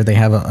make sure they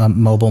have a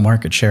mobile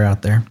market share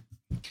out there.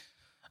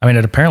 I mean,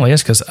 it apparently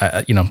is, because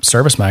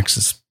ServiceMax,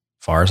 as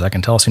far as I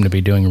can tell, seem to be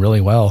doing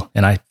really well,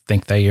 and I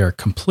think they are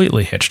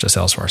completely hitched to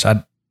Salesforce.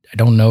 I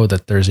don't know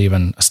that there's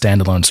even a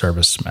standalone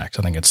ServiceMax.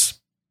 I think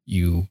it's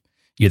you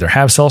either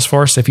have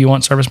Salesforce if you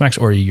want ServiceMax,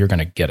 or you're going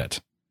to get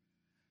it.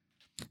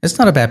 It's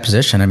not a bad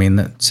position. I mean,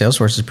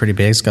 Salesforce is pretty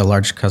big. It's got a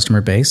large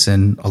customer base,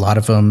 and a lot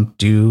of them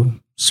do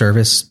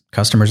service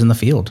customers in the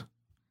field.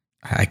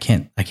 I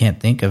can't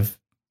think of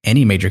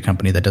any major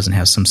company that doesn't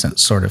have some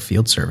sort of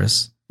field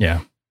service.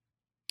 Yeah.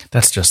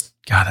 That's just,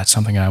 God, that's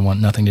something I want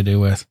nothing to do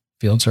with,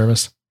 field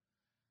service.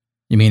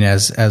 You mean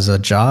as a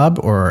job,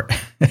 or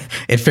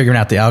it figuring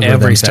out the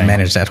algorithms to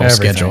manage that whole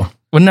schedule?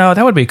 Well, no,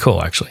 that would be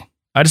cool, actually.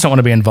 I just don't want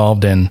to be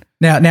involved in.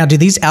 Now, do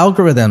these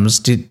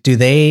algorithms, do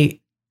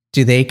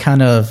they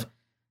kind of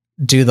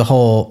do the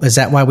whole, is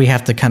that why we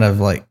have to kind of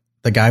like,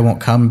 the guy won't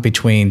come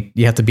between,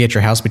 you have to be at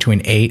your house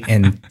between 8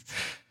 and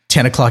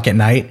 10 o'clock at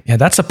night? Yeah,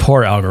 that's a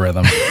poor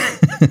algorithm.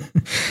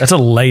 That's a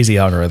lazy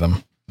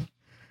algorithm.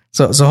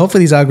 So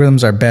hopefully these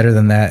algorithms are better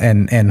than that,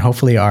 and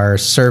hopefully our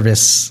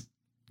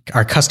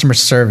customer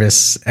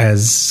service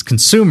as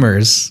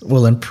consumers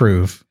will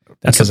improve.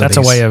 That's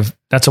a way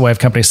of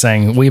companies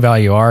saying we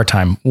value our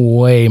time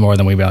way more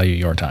than we value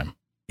your time.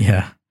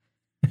 Yeah.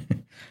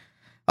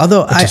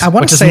 Although I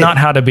want to say, which is not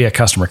how to be a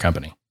customer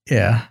company.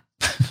 Yeah.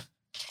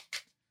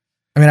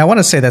 I mean, I want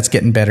to say that's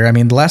getting better. I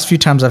mean, the last few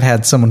times I've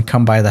had someone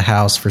come by the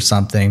house for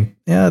something,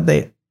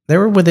 they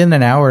were within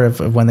an hour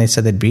of when they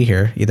said they'd be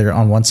here, either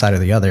on one side or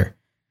the other.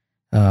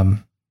 So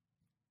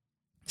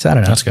I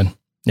don't know. That's good.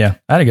 Yeah.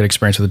 I had a good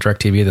experience with the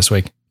DirecTV this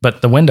week,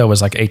 but the window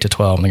was like 8 to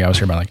 12 and the guy was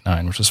here by like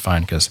 9, which was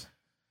fine because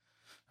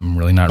I'm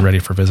really not ready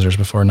for visitors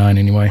before 9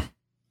 anyway.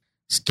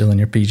 Still in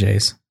your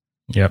PJs.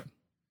 Yep.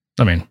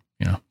 I mean,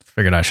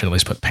 figured I should at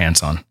least put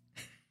pants on.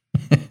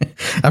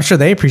 I'm sure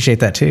they appreciate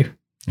that too.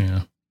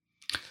 Yeah.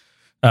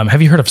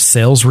 Have you heard of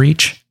Sales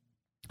Reach?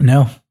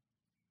 No.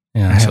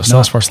 Yeah. So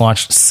Salesforce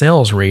launched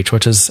Sales Reach,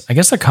 which is, I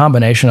guess, a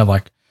combination of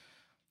like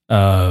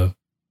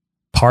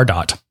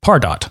Pardot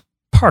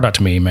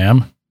me,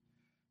 ma'am.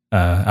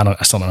 I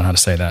still don't know how to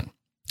say that.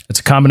 It's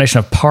a combination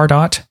of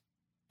Pardot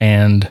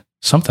and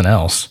something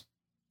else.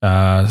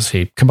 Let's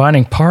see,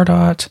 combining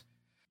Pardot,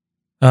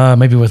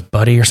 maybe with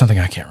Buddy or something.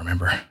 I can't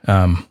remember.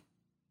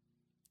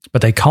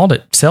 But they called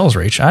it Sales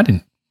Reach. I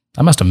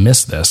must have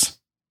missed this.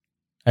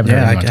 I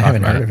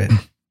haven't heard of it.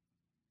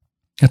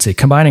 Let's see,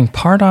 combining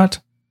Pardot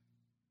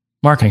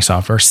marketing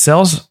software,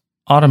 sales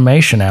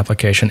automation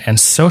application, and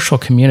social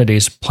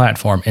communities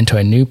platform into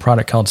a new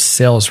product called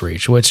Sales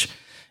Reach, which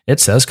it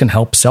says can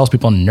help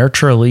salespeople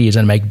nurture leads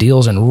and make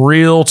deals in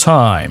real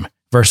time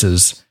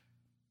versus,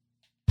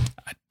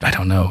 I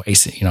don't know,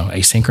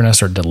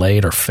 asynchronous or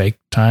delayed or fake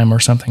time or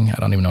something. I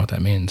don't even know what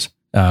that means.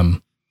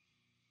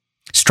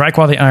 Strike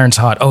while the iron's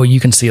hot. Oh, you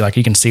can see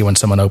when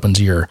someone opens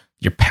your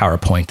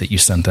PowerPoint that you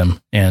sent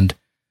them, and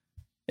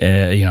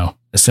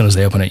as soon as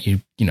they open it,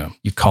 you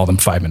call them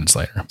 5 minutes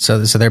later. So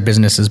their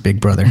business is Big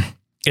Brother.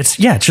 It's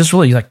just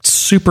really like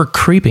super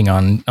creeping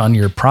on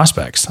your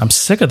prospects. I'm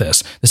sick of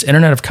this. This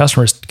internet of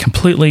customers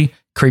completely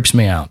creeps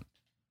me out.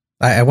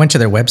 I went to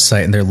their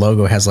website and their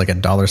logo has like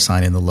a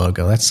 $sign in the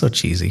logo. That's so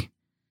cheesy.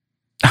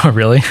 Oh,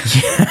 really?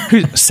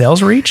 Yeah.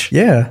 Sales Reach?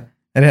 Yeah.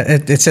 And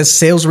it says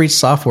Sales Reach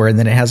software, and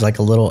then it has like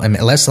a little,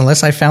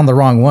 unless I found the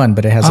wrong one,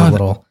 but it has a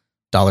little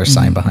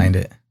 $sign behind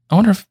it. I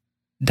wonder if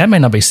that may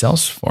not be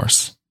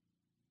Salesforce.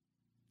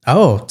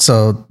 Oh,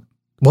 so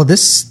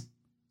this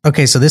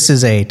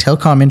is a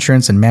telecom,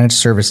 insurance, and managed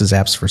services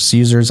apps for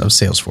users of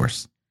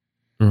Salesforce.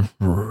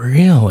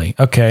 Really?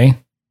 Okay.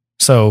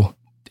 So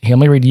let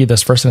me read you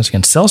this first sentence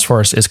again.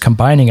 Salesforce is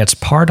combining its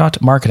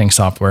Pardot marketing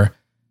software,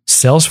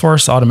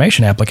 Salesforce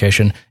automation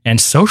application,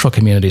 and social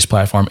communities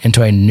platform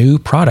into a new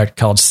product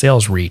called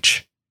Sales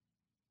Reach.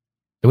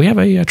 Do we have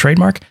a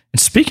trademark? And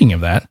speaking of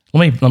that,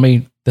 let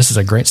me. This is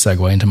a great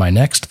segue into my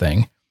next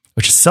thing,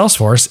 which is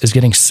Salesforce is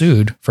getting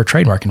sued for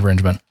trademark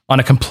infringement on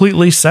a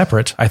completely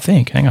separate, I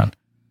think. Hang on.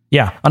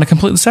 Yeah, on a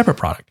completely separate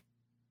product.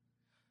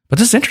 But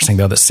this is interesting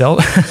though, that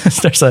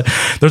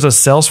there's a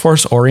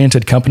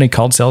Salesforce-oriented company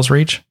called Sales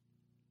Reach.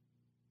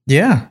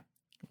 Yeah.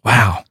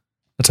 Wow.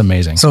 That's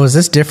amazing. So is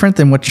this different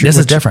than what This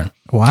is different.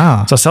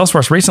 Wow. So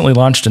Salesforce recently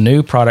launched a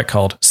new product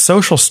called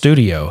Social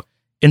Studio,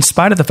 in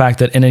spite of the fact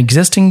that an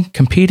existing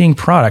competing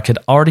product had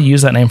already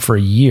used that name for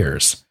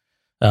years.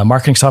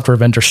 Marketing software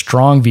vendor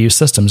StrongView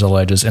Systems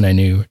alleges in a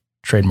new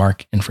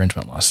trademark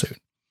infringement lawsuit.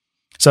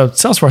 So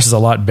Salesforce is a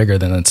lot bigger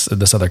than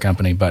this other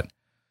company, but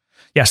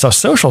yeah. So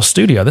Social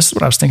Studio, this is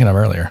what I was thinking of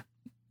earlier.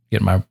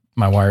 Get my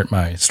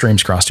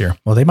streams crossed here.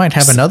 Well, they might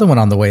have another one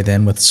on the way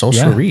then with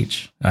Social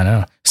Reach. I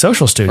know.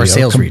 Social Studio or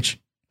Sales Reach.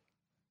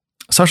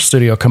 Social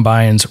Studio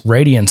combines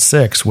Radian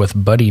 6 with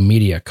Buddy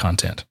Media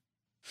content.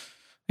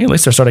 At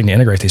least they're starting to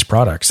integrate these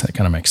products. That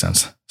kind of makes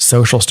sense.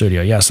 Social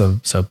Studio. Yeah. So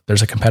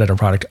there's a competitor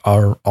product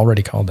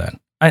already called that.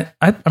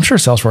 I'm sure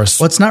Salesforce.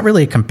 Well, it's not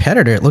really a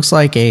competitor. It looks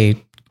like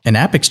an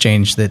app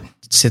exchange that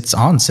sits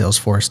on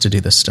Salesforce to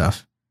do this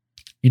stuff.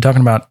 You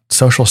talking about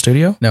Social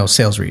Studio? No,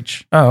 Sales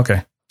Reach. Oh,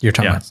 okay. You're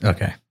talking about,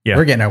 okay. Yeah.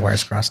 We're getting our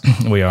wires crossed.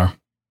 We are.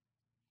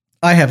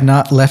 I have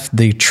not left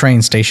the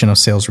train station of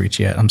Sales Reach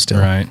yet. I'm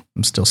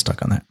still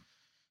stuck on that.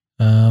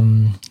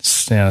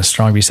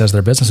 StrongView says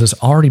their business has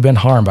already been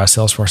harmed by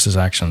Salesforce's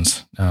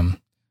actions.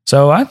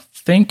 So I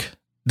think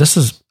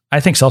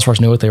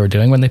Salesforce knew what they were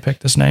doing when they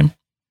picked this name,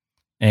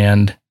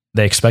 and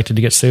they expected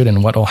to get sued.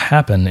 And what will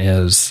happen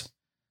is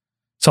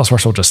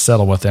Salesforce will just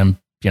settle with them,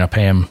 pay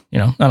them, I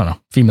don't know,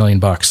 a few $1 million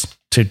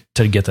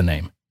to get the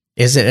name.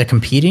 Is it a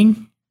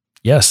competing?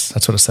 Yes,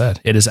 that's what it said.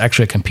 It is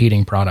actually a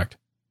competing product.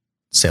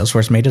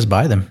 Salesforce may just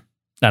buy them.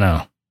 I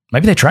know.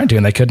 Maybe they tried to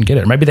and they couldn't get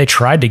it. Or maybe they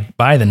tried to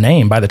buy the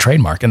name, buy the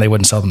trademark, and they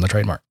wouldn't sell them the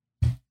trademark.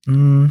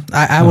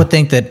 I would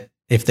think that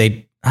if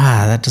they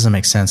that doesn't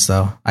make sense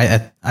though.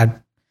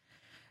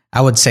 I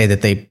would say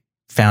that they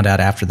found out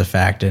after the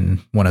fact, and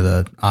one of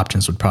the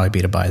options would probably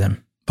be to buy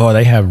them. Boy,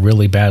 they have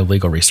really bad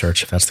legal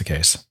research if that's the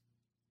case.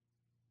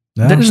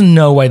 No. There's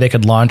no way they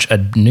could launch a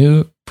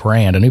new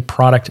brand, a new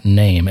product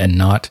name, and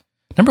not,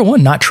 number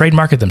one, not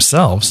trademark it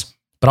themselves,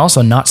 but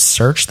also not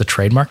search the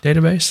trademark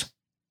database,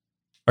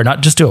 or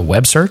not just do a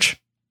web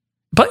search.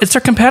 But it's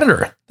their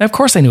competitor. Of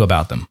course they knew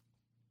about them.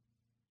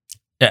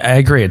 I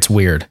agree. It's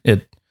weird.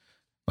 I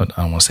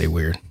don't want to say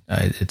weird.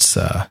 It's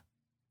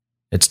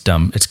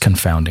dumb. It's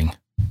confounding.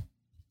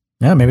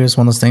 Yeah, maybe it's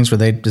one of those things where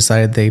they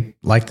decided they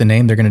like the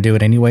name, they're going to do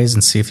it anyways,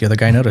 and see if the other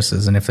guy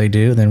notices. And if they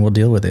do, then we'll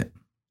deal with it.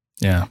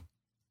 Yeah.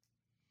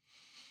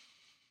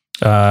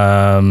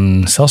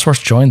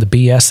 Salesforce joined the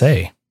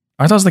BSA.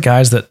 Aren't those the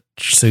guys that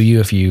sue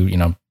you if you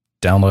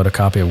download a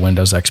copy of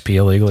Windows XP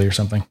illegally or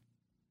something?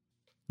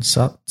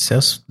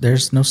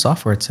 There's no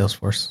software at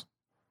Salesforce.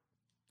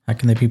 How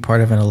can they be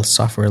part of a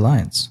software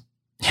alliance?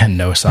 Yeah,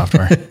 no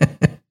software.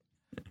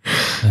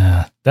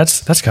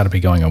 That's got to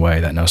be going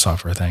away, that no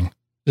software thing.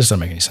 It just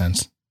doesn't make any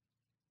sense.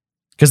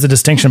 Because the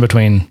distinction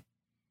between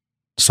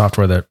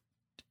software that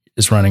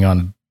is running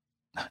on,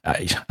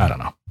 I don't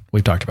know.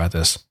 We've talked about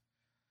this.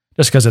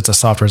 Just because it's a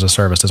software as a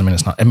service doesn't mean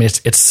it's not. I mean,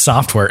 it's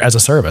software as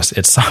a service.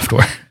 It's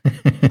software.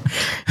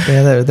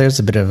 Yeah, there's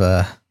a bit of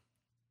a,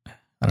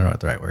 I don't know what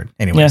the right word.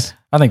 Anyways. Yeah,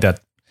 I think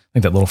that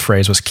little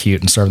phrase was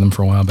cute and served them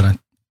for a while, but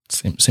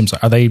it seems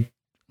like, are they,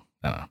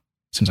 I don't know.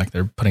 Seems like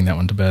they're putting that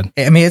one to bed.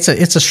 I mean, it's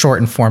a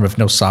shortened form of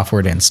no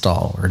software to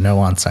install or no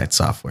on-site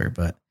software,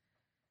 but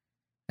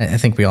I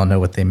think we all know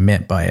what they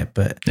meant by it.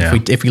 But yeah.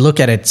 if we look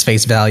at its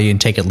face value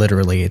and take it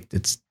literally,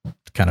 it's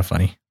kind of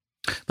funny.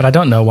 But I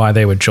don't know why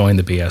they would join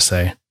the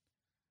BSA.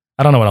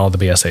 I don't know what all the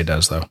BSA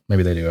does, though.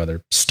 Maybe they do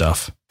other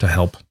stuff to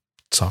help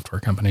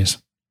software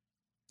companies.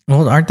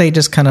 Well, aren't they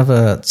just kind of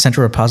a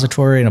central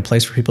repository and a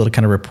place for people to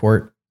kind of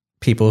report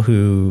people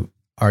who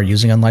are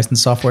using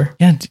unlicensed software?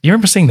 Yeah. Do you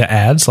remember seeing the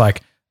ads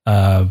like,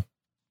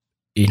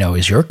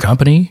 is your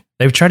company,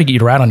 they've tried to get you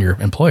to rat on your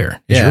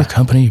employer. Is your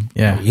company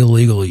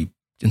illegally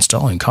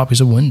installing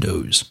copies of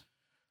Windows?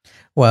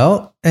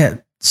 Well,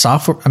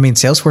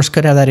 Salesforce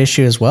could have that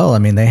issue as well. I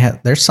mean,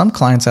 there's some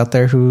clients out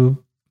there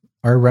who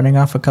are running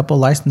off a couple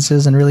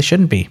licenses and really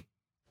shouldn't be.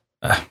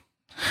 If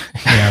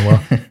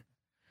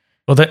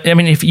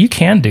you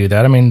can do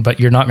that, but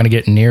you're not going to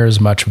get near as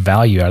much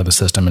value out of the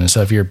system. And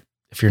so if you're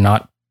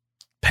not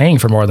paying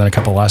for more than a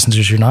couple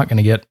licenses, you're not going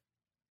to get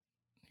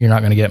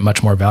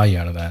much more value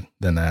out of that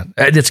than that.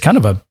 It's kind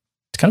of a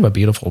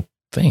beautiful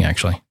thing,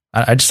 actually.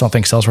 I just don't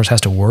think Salesforce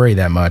has to worry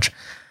that much.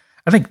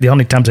 I think the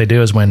only times they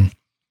do is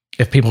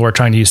if people were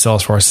trying to use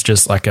Salesforce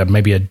just like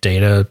maybe a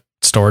data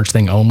storage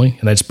thing only,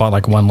 and they just bought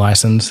like one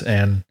license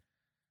and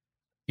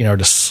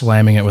just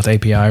slamming it with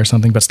API or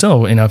something. But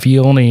still, if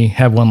you only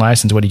have one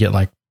license, what do you get,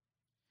 like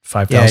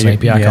 5,000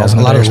 API calls? A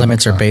lot of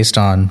limits are based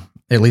on,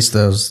 at least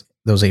those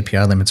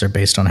API limits are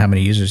based on how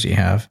many users you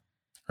have.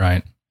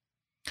 Right.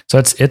 So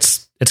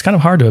it's kind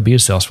of hard to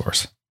abuse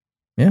Salesforce.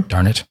 Yeah.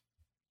 Darn it.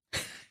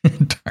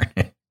 Darn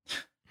it.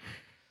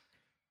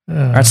 All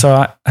right. So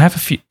I have a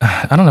few,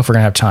 I don't know if we're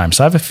going to have time.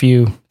 So I have a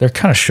few, they're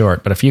kind of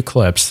short, but a few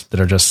clips that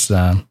are just,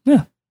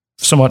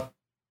 somewhat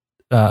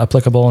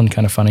applicable and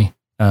kind of funny.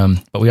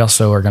 But we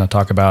also are going to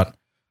talk about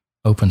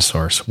open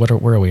source. Where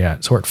are we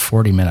at? So we're at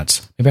 40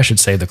 minutes. Maybe I should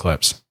save the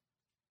clips.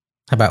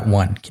 How about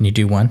one? Can you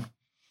do one?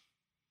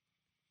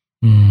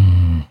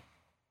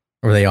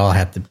 Or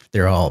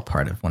they're all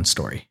part of one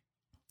story.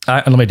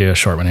 Let me do a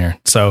short one here.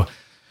 So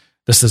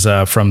this is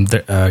from the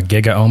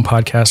GigaOM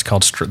podcast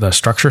called The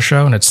Structure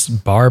Show. And it's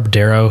Barb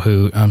Darrow,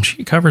 who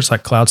she covers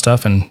like cloud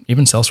stuff and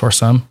even Salesforce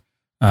some.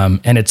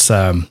 And it's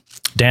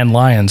Dan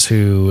Lyons,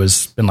 who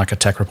has been like a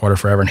tech reporter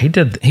forever. And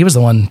he was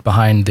the one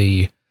behind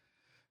the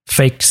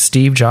fake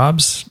Steve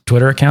Jobs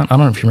Twitter account. I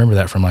don't know if you remember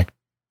that from that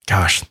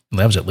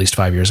was at least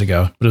 5 years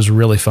ago. But it was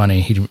really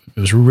funny. It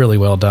was really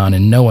well done.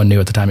 And no one knew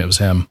at the time it was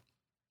him.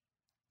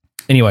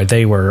 Anyway,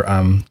 they were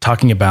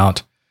talking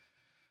about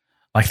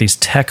like these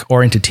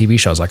tech-oriented TV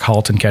shows like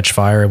 *Halt and Catch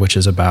Fire*, which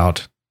is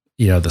about,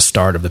 the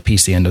start of the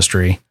PC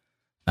industry.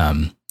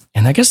 And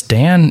I guess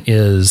Dan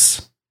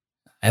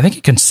I think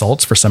he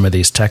consults for some of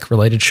these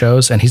tech-related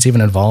shows, and he's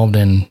even involved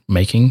in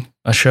making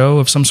a show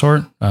of some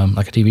sort,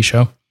 like a TV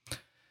show.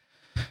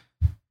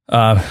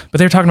 But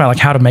they were talking about like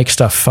how to make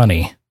stuff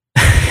funny.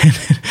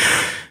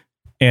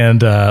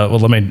 And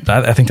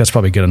I think that's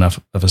probably good enough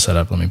of a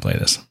setup. Let me play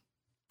this.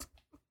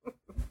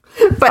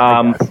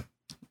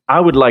 I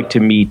would like to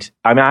meet.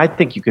 I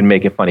think you can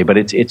make it funny, but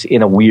it's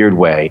in a weird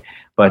way.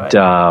 But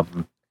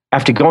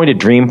after going to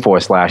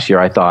Dreamforce last year,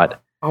 I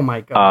thought, oh my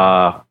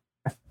god,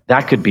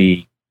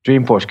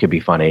 Dreamforce could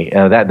be funny.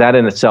 That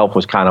in itself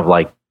was kind of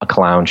like a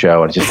clown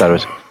show, and I just thought it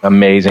was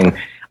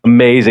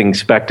amazing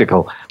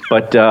spectacle.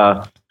 But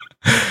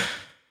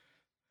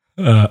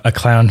A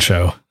clown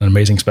show, an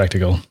amazing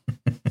spectacle.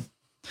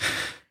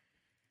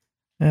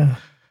 Yeah,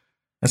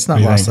 that's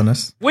not lost on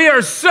us. We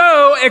are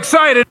so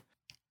excited.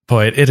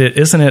 Boy,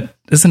 isn't it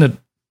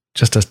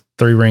just a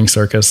 3-ring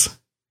circus?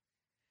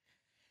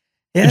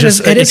 Yeah, it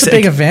is a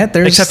big event.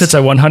 Except it's a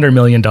 $100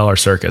 million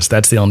circus.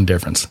 That's the only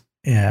difference.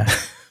 Yeah.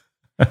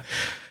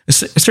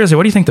 Seriously,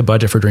 what do you think the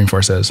budget for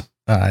Dreamforce is?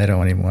 I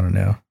don't even want to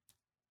know.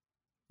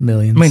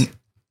 Millions. I mean,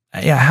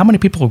 yeah, how many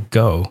people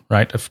go,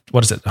 right?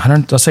 What is it?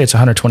 100? Let's say it's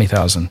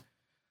 120,000.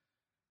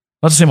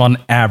 Let's assume on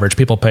average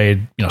people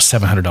paid,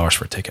 $700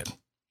 for a ticket.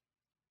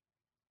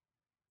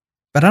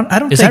 But I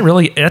don't. Is that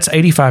really? That's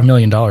 $85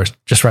 million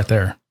just right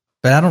there.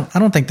 But I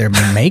don't think they're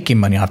making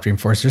money off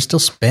Dreamforce. They're still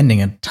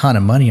spending a ton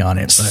of money on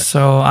it. But.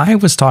 So I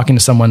was talking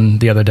to someone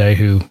the other day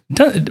who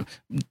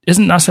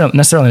isn't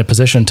necessarily in a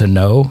position to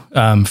know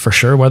for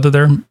sure whether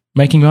they're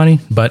making money,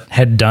 but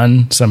had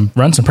run some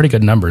pretty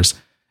good numbers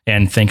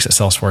and thinks that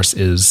Salesforce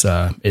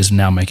is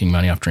now making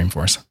money off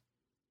Dreamforce.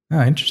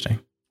 Oh, interesting.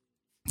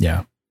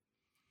 Yeah.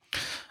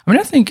 I mean,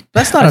 I think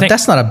that's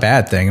not a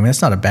bad thing. I mean,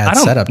 it's not a bad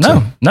setup.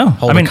 No.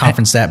 Hold a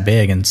conference that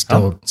big and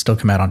still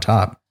come out on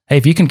top. Hey,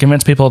 if you can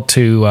convince people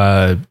to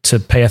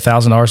pay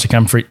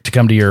 $1,000 to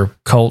come to your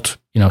cult,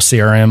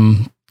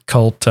 CRM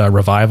cult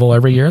revival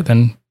every year,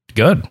 then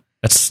good.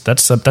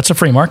 That's a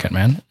free market,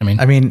 man.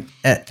 I mean,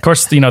 of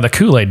course, the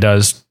Kool-Aid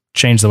does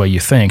change the way you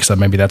think, so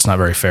maybe that's not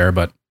very fair.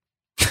 But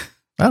I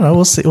don't know.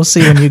 We'll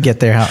see when you get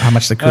there how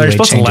much the Kool-Aid changes.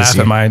 You're supposed to laugh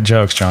you. at my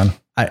jokes, John.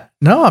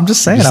 No, I'm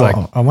just saying.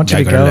 I want you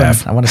to go.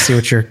 And I want to see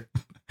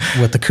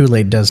what the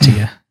Kool-Aid does to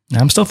you.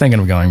 I'm still thinking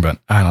of going, but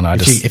I don't know.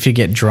 If you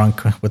get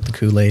drunk with the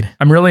Kool-Aid,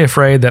 I'm really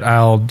afraid that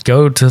I'll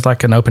go to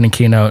like an opening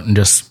keynote and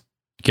just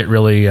get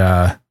really.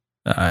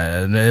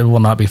 It will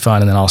not be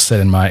fun, and then I'll sit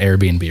in my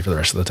Airbnb for the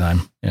rest of the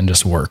time and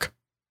just work.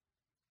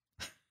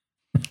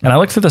 And I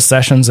look through the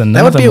sessions, and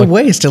that would be a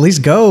waste. At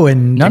least go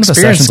and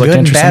experience good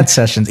and bad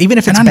sessions. Even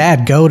if it's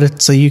bad, go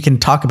so you can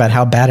talk about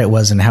how bad it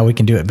was and how we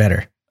can do it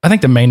better. I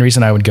think the main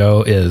reason I would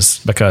go is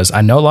because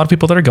I know a lot of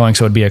people that are going,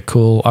 so it'd be a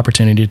cool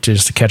opportunity to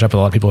just catch up with a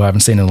lot of people who I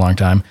haven't seen in a long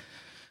time.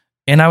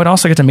 And I would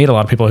also get to meet a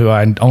lot of people who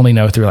I only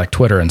know through like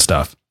Twitter and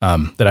stuff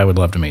that I would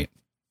love to meet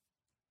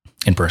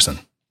in person.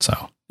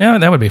 So yeah,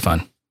 that would be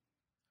fun.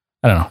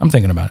 I don't know. I'm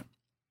thinking about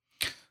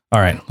it. All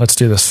right, let's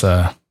do this.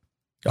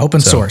 Open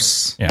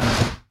source. Yeah.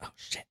 Oh,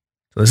 shit.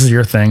 So this is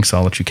your thing, so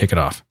I'll let you kick it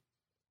off.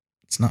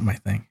 It's not my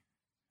thing.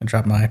 I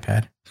dropped my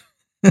iPad.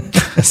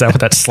 Is that what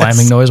that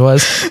slamming noise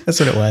was?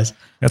 That's what it was.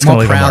 That's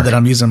I'm proud that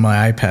I'm using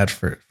my iPad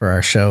for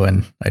our show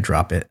and I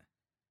drop it.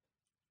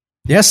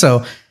 Yeah,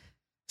 so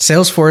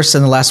Salesforce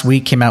in the last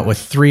week came out with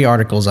 3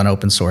 articles on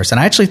open source,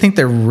 and I actually think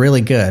they're really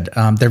good.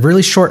 They're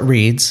really short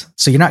reads,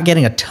 so you're not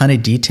getting a ton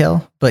of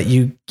detail, but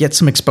you get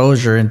some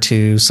exposure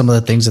into some of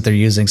the things that they're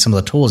using, some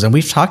of the tools. And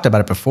we've talked about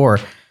it before,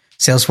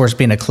 Salesforce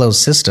being a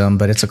closed system,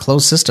 but it's a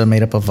closed system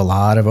made up of a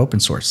lot of open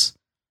source.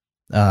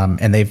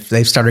 And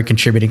they've started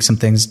contributing some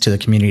things to the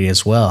community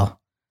as well.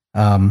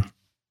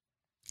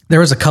 There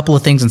was a couple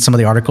of things in some of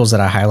the articles that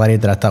I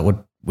highlighted that I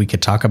thought we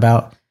could talk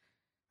about.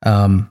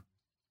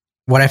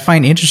 What I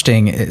find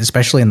interesting,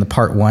 especially in the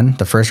part 1,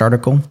 the first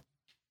article,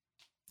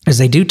 is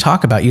they do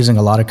talk about using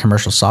a lot of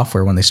commercial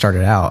software when they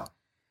started out,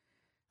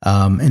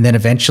 and then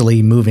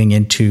eventually moving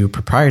into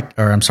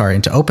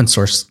into open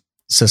source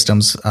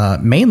systems,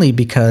 mainly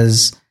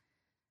because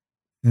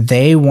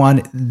they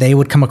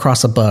would come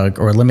across a bug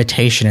or a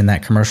limitation in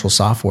that commercial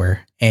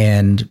software,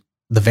 and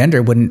the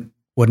vendor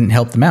wouldn't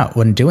help them out,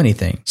 wouldn't do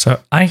anything.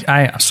 So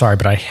I'm sorry,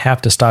 but I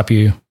have to stop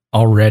you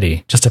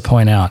already just to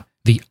point out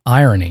the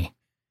irony.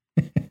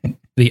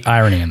 The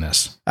irony in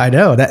this. I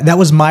know that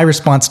was my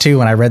response too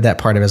when I read that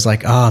part. It was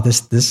like, oh,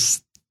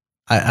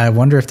 I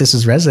wonder if this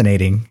is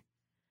resonating.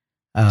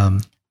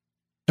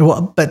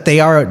 Well, but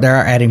they are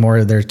adding more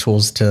of their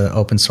tools to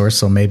open source,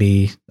 so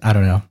maybe I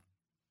don't know.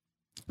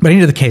 But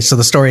into the case, so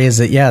the story is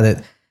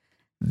that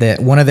that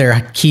one of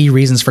their key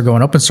reasons for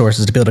going open source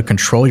is to be able to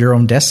control your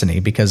own destiny.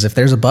 Because if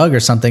there's a bug or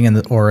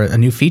something or a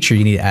new feature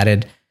you need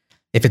added,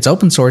 if it's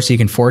open source, you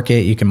can fork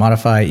it, you can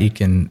modify it, you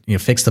can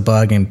fix the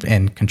bug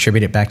and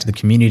contribute it back to the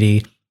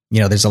community.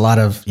 There's a lot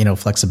of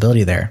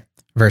flexibility there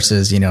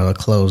versus a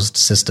closed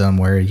system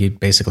where you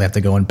basically have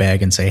to go and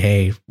beg and say,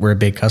 "Hey, we're a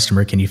big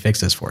customer, can you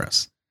fix this for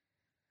us?"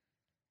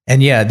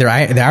 And yeah, the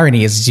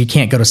irony is you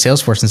can't go to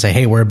Salesforce and say,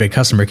 "Hey, we're a big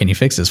customer, can you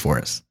fix this for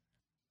us?"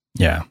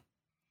 Yeah,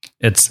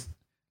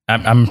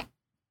 I'm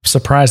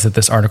surprised that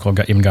this article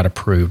even got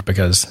approved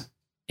because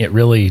it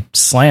really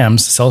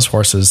slams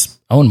Salesforce's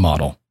own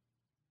model.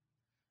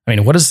 I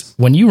mean,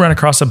 when you run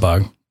across a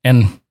bug,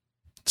 and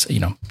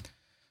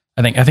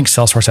I think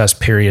Salesforce has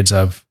periods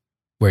of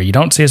where you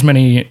don't see as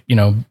many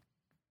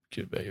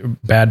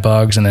bad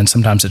bugs, and then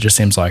sometimes it just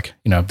seems like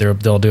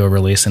they'll do a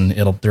release and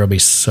there'll be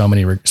so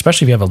many,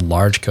 especially if you have a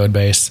large code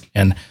base,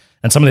 and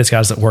some of these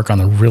guys that work on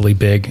the really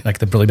big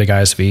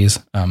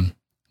ISVs,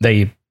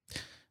 they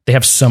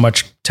have so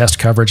much test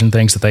coverage and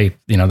things that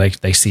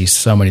they see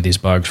so many of these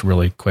bugs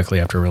really quickly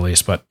after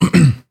release. But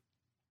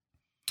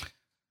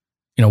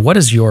what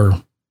is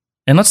your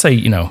And let's say,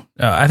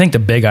 I think the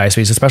big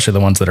ISVs, especially the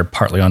ones that are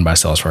partly owned by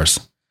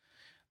Salesforce,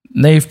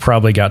 they've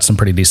probably got some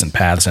pretty decent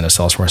paths into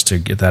Salesforce to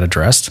get that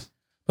addressed.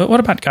 But what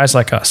about guys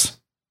like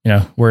us?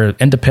 We're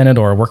independent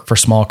or work for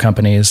small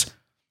companies,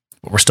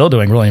 but we're still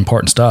doing really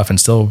important stuff and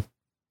still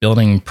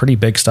building pretty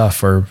big stuff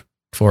for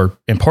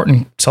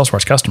important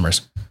Salesforce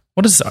customers.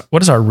 What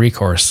is our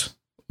recourse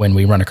when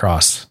we run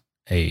across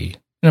an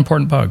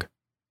important bug?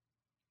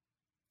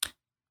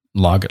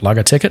 Log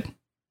a ticket,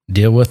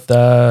 deal with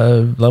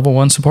level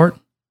 1 support.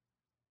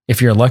 If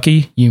you're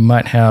lucky, you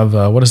might have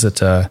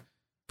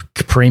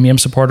premium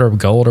support or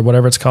gold or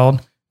whatever it's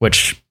called,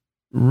 which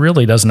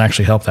really doesn't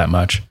actually help that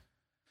much.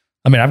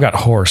 I mean, I've got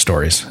horror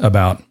stories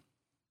about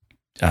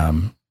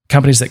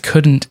companies that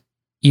couldn't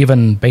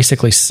even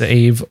basically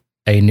save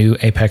a new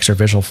Apex or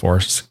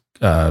Visualforce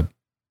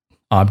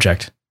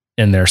object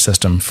in their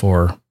system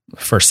for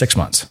 6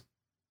 months.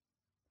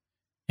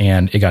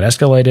 And it got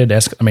escalated.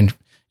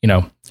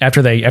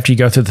 After you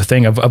go through the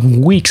thing of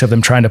weeks of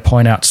them trying to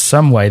point out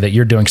some way that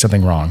you're doing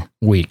something wrong,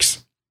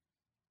 weeks.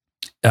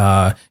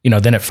 Then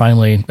it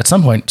finally, at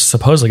some point,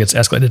 supposedly gets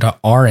escalated to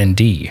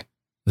R&D.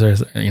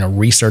 There's,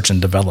 research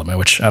and development,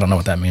 which I don't know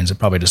what that means. It's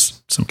probably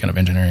just some kind of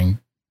engineering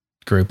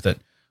group that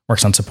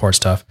works on support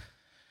stuff.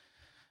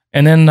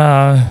 And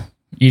then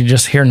you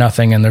just hear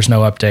nothing, and there's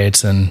no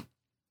updates. And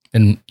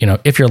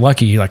if you're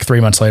lucky, like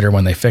 3 months later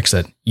when they fix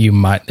it, they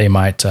might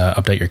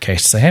update your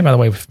case to say, hey, by the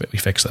way, we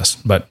fixed this,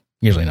 but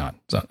usually not.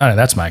 So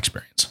that's my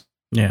experience.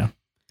 Yeah.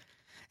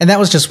 And that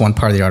was just one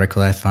part of the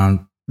article. I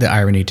found the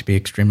irony to be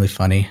extremely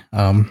funny.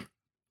 But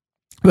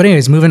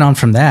anyways, moving on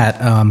from that,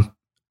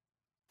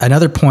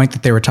 another point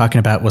that they were talking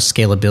about was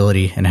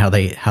scalability and how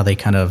they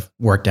kind of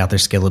worked out their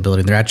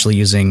scalability. They're actually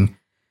using,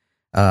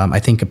 I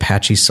think,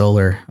 Apache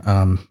Solar,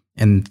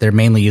 and they're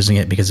mainly using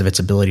it because of its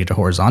ability to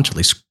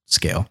horizontally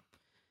scale.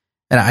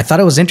 And I thought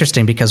it was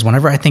interesting because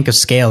whenever I think of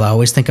scale, I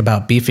always think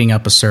about beefing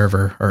up a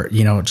server or,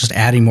 just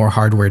adding more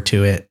hardware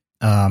to it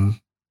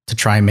to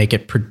try and make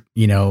it,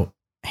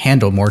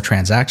 handle more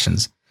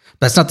transactions.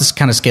 That's not this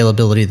kind of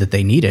scalability that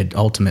they needed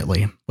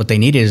ultimately. What they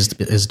needed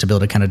is to be able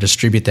to kind of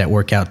distribute that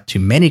work out to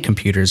many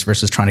computers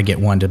versus trying to get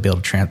one to be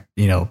able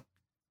to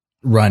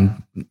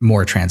run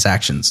more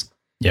transactions.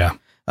 Yeah.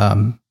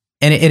 And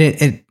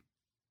it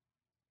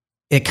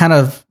kind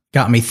of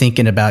got me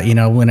thinking about,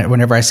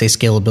 whenever I say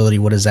scalability,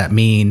 what does that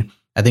mean?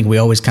 I think we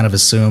always kind of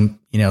assume,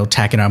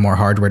 tacking on more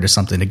hardware to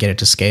something to get it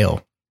to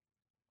scale.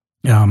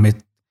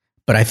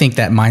 But I think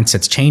that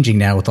mindset's changing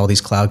now with all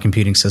these cloud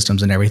computing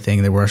systems and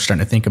everything, that we're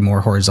starting to think of more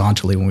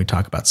horizontally when we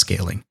talk about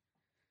scaling.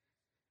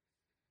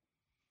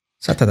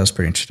 So I thought that was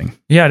pretty interesting.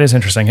 Yeah, it is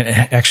interesting.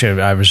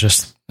 Actually, I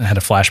had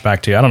a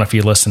flashback to, I don't know if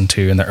you listened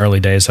to in the early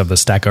days of the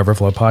Stack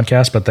Overflow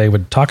podcast, but they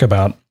would talk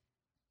about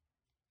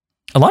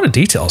a lot of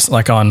details,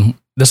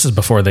 this is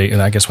before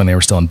I guess when they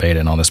were still in beta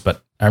and all this,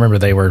 but I remember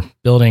they were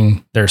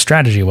building, their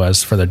strategy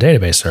was for their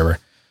database server,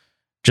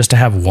 just to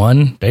have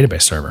one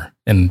database server.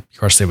 And of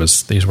course it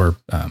was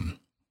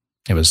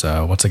what's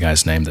the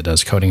guy's name that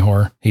does coding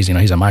horror? He's a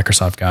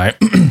Microsoft guy.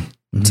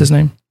 What's his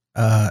name?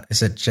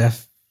 Is it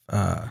Jeff?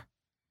 Jeff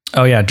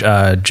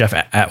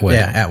Atwood.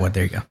 Yeah, Atwood.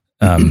 There you go.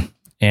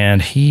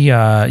 And he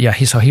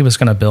was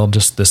going to build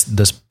just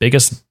this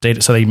biggest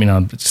data. So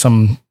they,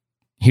 some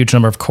huge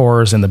number of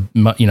cores and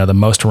the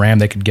most RAM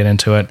they could get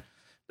into it,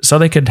 so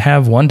they could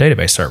have one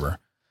database server.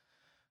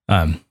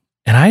 And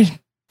I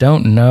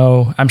don't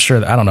know. I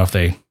don't know if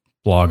they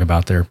blog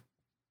about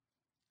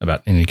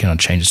any kind of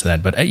changes to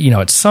that, but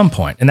at some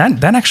point, and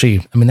that actually,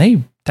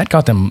 that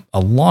got them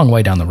a long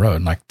way down the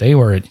road. Like they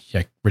were at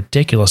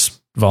ridiculous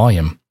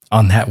volume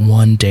on that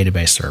one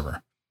database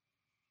server.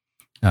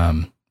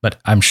 But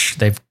they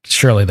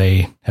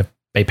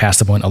passed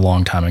the point a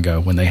long time ago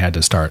when they had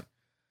to start,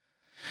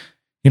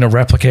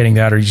 replicating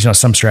that, or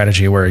some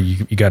strategy where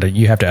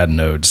you have to add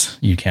nodes.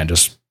 You can't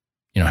just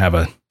have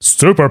a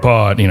super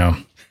pod. You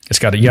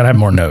got to have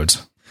more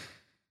nodes.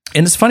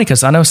 And it's funny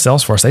because I know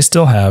Salesforce, they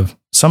still have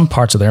some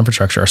parts of their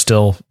infrastructure are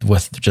still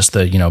with just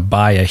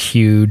buy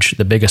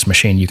the biggest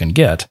machine you can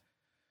get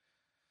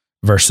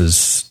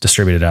versus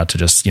distribute it out to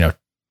just a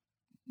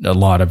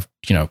lot of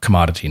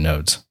commodity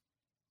nodes.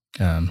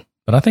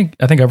 But I think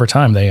over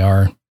time they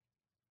are,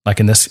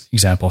 like in this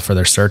example for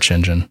their search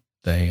engine,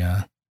 they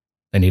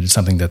needed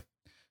something that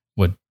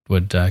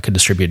could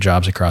distribute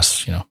jobs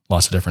across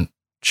lots of different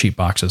sheet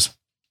boxes.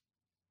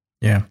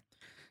 Yeah,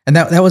 and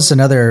that was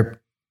another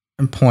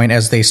point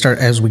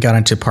as we got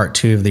into part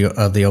 2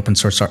 of the open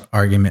source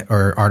argument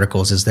or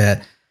articles, is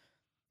that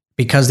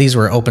because these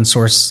were open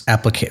source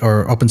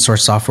open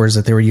source softwares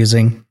that they were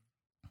using,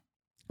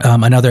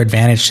 another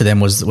advantage to them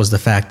was the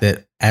fact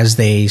that as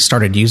they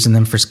started using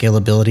them for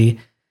scalability,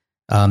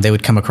 they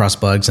would come across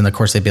bugs, and of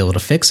course they'd be able to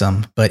fix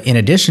them. But in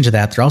addition to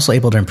that, they're also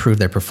able to improve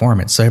their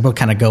performance. So they're able to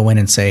kind of go in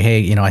and say,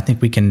 hey, I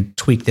think we can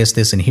tweak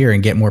this, and here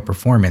and get more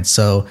performance.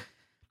 So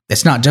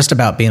it's not just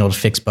about being able to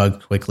fix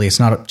bugs quickly. It's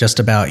not just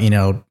about,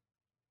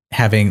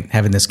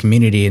 having this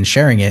community and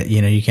sharing it.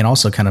 You can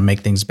also kind of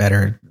make things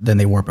better than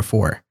they were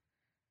before.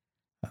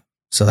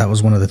 So that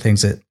was one of the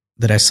things that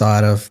that I saw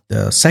out of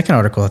the second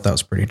article I thought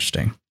was pretty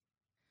interesting.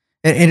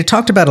 And it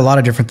talked about a lot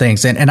of different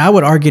things. And I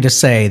would argue to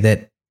say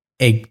that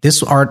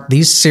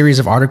these series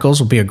of articles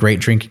will be a great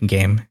drinking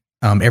game.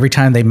 Every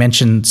time they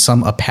mention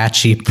some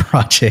Apache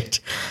project,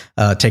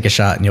 take a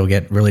shot and you'll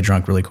get really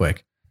drunk really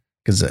quick.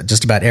 Because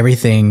just about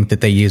everything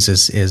that they use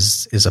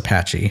is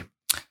Apache.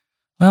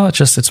 Well,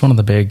 it's one of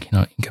the big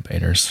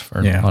incubators for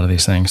a lot of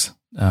these things.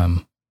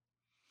 So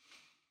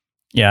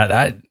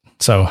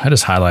I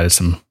just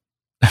highlighted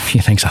a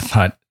few things I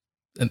thought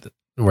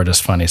were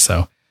just funny.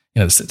 So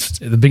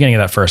the beginning of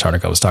that first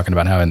article was talking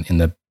about how in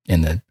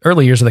the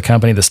early years of the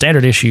company, the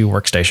standard issue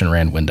workstation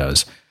ran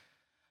Windows.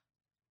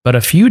 But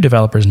a few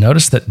developers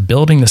noticed that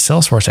building the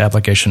Salesforce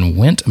application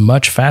went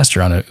much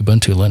faster on a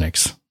Ubuntu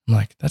Linux. I'm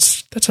like,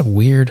 that's a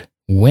weird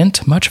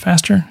went much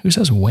faster. Who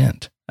says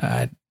went?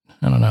 I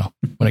don't know.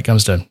 When it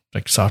comes to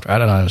like software, I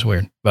don't know. It was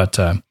weird, but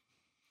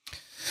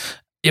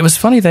it was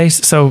funny.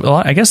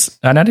 I guess,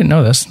 and I didn't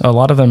know this. A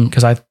lot of them,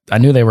 because I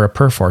knew they were a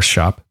Perforce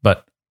shop,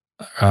 but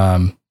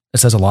it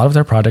says a lot of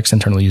their projects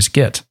internally use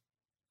Git.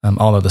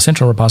 Although the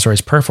central repository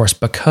is Perforce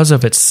because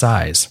of its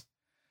size.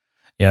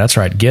 Yeah, that's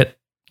right. Git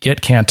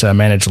can't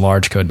manage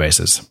large code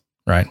bases,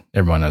 right?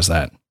 Everyone knows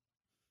that.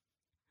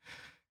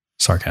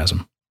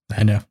 Sarcasm.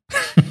 I know.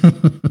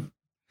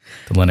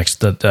 The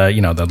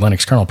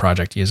Linux kernel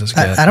project uses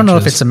Git. I don't know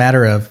if it's a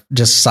matter of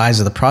just size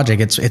of the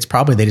project. It's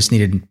probably they just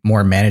needed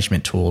more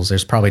management tools.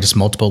 There's probably just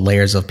multiple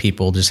layers of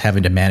people just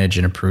having to manage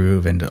and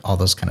approve and all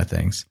those kind of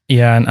things.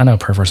 Yeah, and I know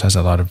Perforce has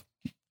a lot of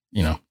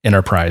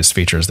enterprise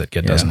features that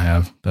Git doesn't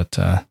have. But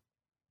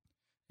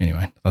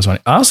anyway, that was funny.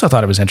 I also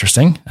thought it was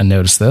interesting. I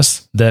noticed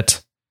this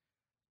that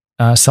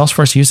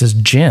Salesforce uses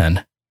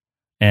Gin,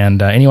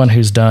 and anyone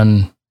who's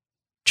done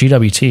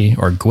GWT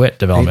or GWT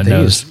development they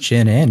knows use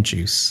Gin and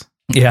Juice.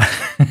 Yeah.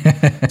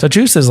 So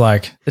Juice is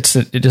like it's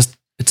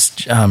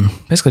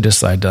basically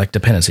just like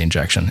dependency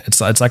injection. It's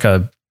kind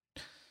of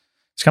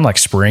like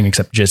Spring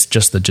except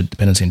just the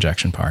dependency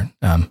injection part.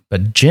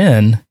 But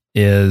Gin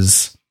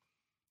is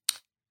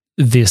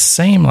the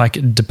same like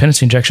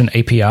dependency injection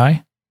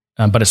API,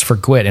 but it's for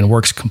GWT and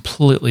works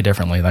completely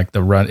differently. Like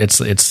the run,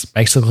 it's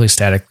basically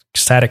static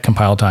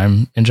compile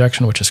time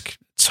injection, which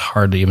it's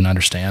hard to even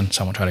understand.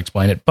 Someone tried to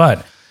explain it, but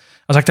I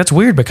was like, that's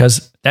weird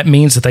because that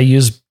means that they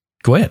use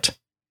GWT.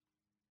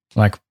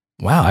 Like,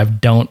 wow,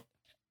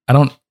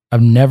 I've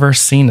never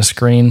seen a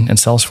screen in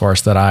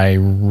Salesforce that I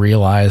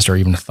realized or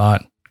even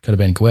thought could have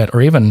been GWT,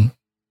 or even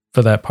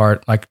for that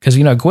part, like, because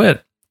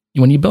GWT,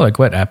 when you build a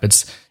GWT app,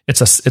 it's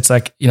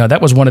like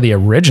that was one of the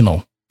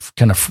original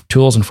kind of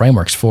tools and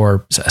frameworks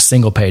for a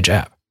single page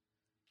app.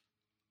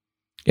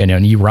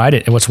 And you write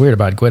it. And what's weird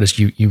about GWT is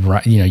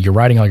you're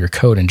writing all your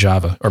code in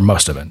Java or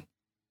most of it,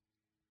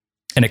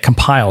 and it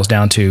compiles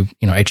down to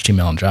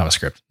HTML and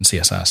JavaScript and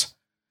CSS.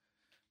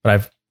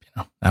 But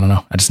I don't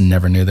know. I just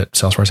never knew that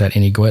Salesforce had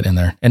any GWT in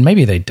there, and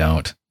maybe they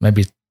don't.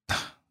 Maybe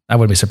I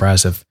wouldn't be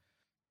surprised if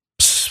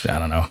I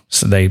don't know.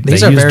 So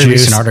these are use very Juice.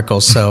 recent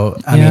articles. So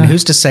I mean,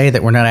 who's to say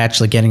that we're not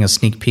actually getting a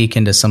sneak peek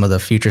into some of the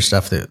future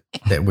stuff that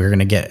we're going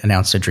to get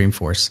announced at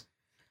Dreamforce?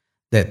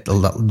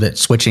 That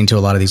switching to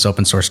a lot of these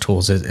open source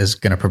tools is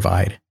going to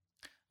provide.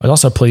 I was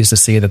also pleased to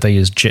see that they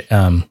use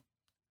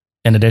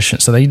in addition.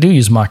 So they do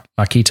use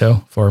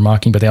Mockito for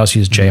mocking, but they also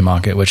use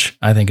JMockit, which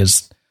I think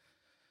is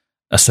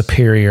a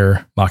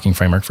superior mocking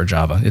framework for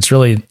Java.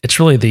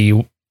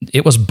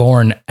 It was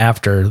born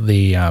after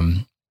the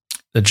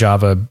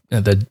Java,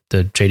 the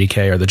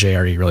JDK or the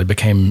JRE really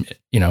became,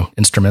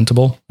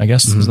 instrumentable, I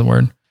guess is the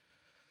word.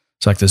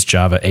 It's like this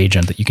Java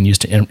agent that you can use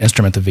to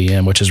instrument the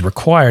VM, which is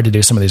required to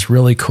do some of these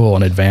really cool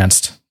and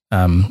advanced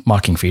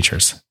mocking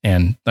features.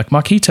 And like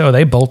Mockito,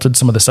 they bolted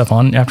some of the stuff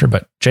on after,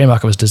 but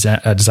JMockit was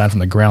designed from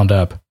the ground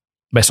up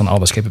based on all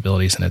those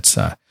capabilities. And it's,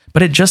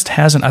 but it just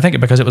hasn't, I think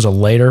because it was a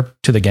later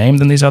to the game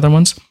than these other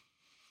ones,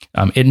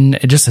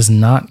 it just has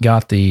not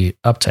got the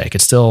uptake.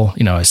 It's still,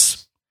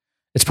 it's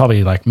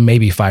probably like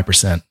maybe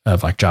 5%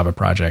 of like Java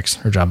projects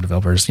or Java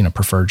developers,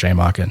 prefer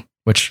JMockit,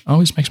 which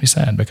always makes me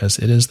sad because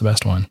it is the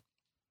best one.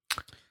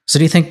 So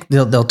do you think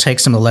they'll take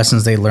some of the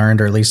lessons they learned,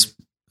 or at least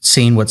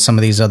seen what some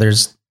of these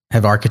others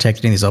have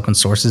architected in these open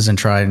sources, and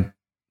try and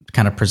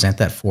kind of present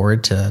that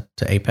forward to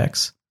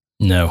Apex?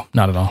 No,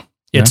 not at all.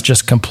 It's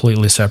just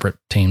completely separate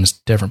teams,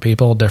 different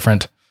people,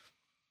 different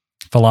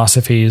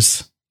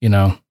philosophies.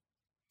 The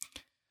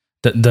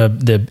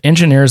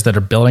engineers that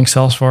are building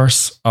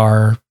Salesforce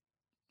are,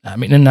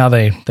 and now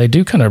they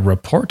do kind of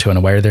report to in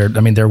a way.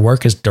 Their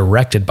work is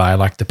directed by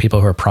like the people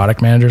who are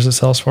product managers at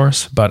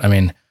Salesforce. But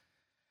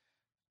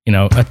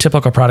a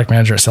typical product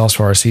manager at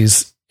Salesforce,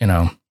 he's,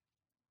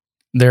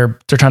 they're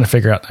trying to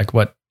figure out like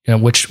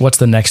what's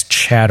the next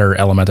chatter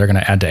element they're going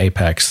to add to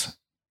Apex.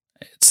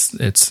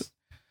 It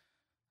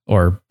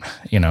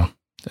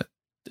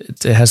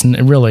has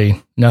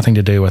really nothing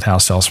to do with how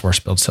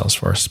Salesforce builds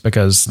Salesforce,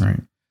 because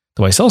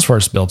the way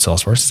Salesforce builds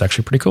Salesforce is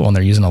actually pretty cool. And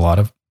they're using a lot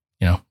of,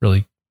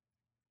 really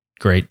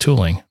great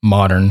tooling,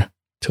 modern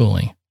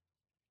tooling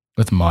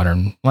with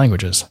modern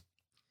languages.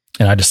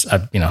 And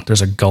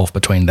there's a gulf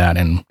between that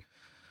and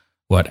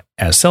what,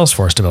 as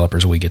Salesforce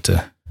developers, we get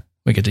to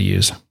we get to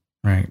use.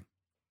 Right.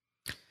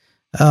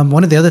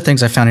 One of the other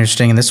things I found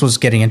interesting, and this was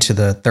getting into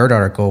the third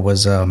article,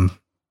 was the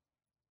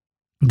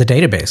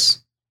database.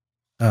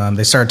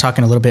 They started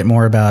talking a little bit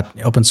more about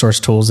open source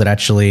tools that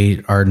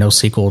actually are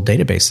NoSQL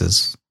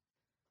databases.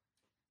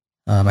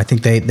 I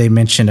think they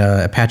mentioned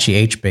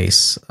Apache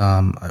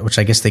HBase, which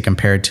I guess they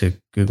compared to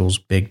Google's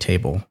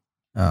Bigtable.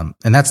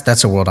 And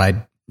that's a world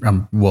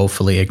I'm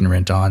woefully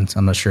ignorant on. So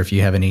I'm not sure if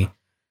you have any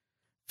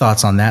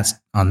thoughts on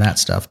that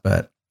stuff,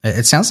 but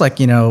it sounds like,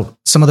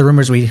 some of the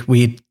rumors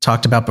we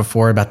talked about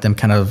before about them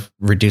kind of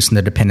reducing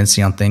their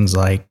dependency on things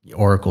like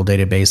Oracle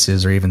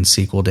databases or even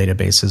SQL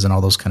databases and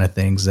all those kind of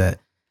things that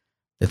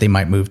they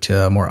might move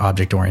to a more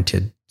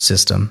object-oriented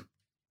system.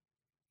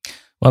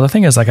 Well, the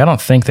thing is, I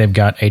don't think they've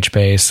got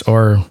HBase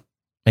or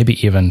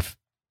maybe even,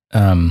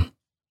 I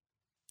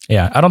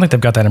don't think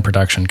they've got that in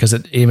production because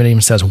it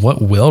even says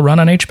what will run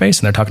on HBase,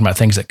 and they're talking about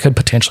things that could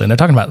potentially, and they're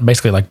talking about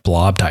basically like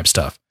blob type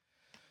stuff.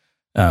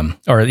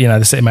 Or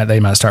they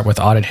might start with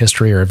audit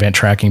history or event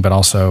tracking, but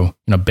also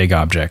big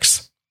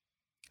objects.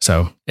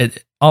 So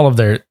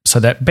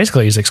that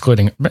basically is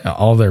excluding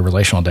all of their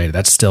relational data.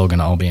 That's still going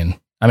to all be in.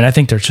 I mean, I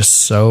think they're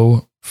just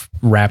so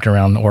wrapped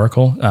around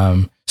Oracle,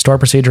 store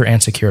procedure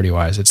and security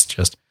wise. It's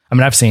just,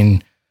 I've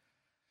seen.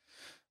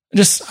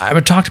 I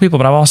would talk to people,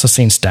 but I've also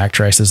seen stack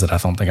traces that I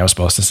don't think I was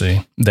supposed to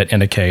see that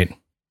indicate,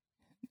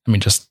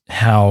 just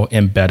how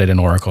embedded in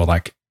Oracle,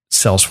 like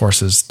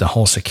Salesforce's, the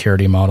whole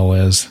security model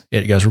is.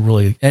 It goes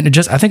really, and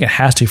I think it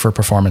has to for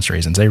performance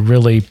reasons. They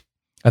really,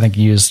 I think,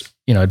 use,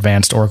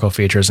 advanced Oracle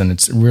features, and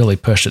it's really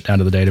pushed it down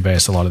to the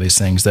database. A lot of these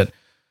things that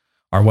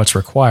are what's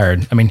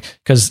required.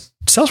 Because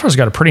Salesforce has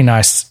got a pretty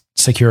nice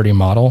security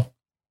model,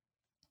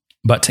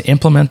 but to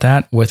implement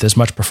that with as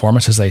much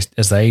performance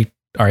as they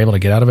are able to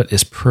get out of it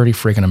is pretty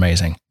freaking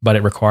amazing. But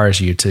it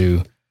requires you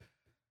to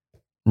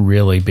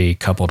really be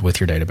coupled with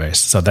your database.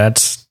 So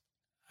that's,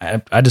 I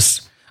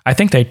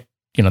think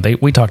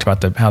we talked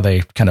about how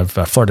they kind of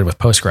flirted with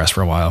Postgres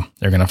for a while.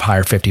 They're going to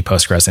hire 50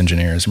 Postgres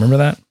engineers. Remember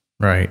that?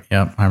 Right.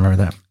 Yeah, I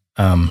remember that.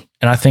 And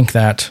I think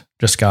that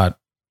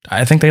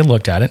I think they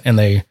looked at it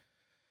and I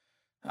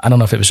don't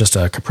know if it was just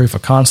a proof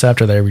of concept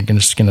or they were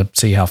just going to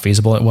see how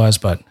feasible it was,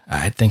 but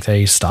I think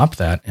they stopped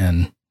that.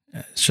 And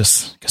it's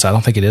just because I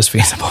don't think it is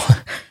feasible.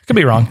 Could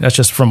be wrong. That's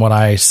just from what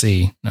I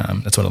see.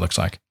 That's what it looks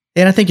like.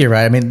 And I think you're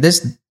right.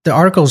 The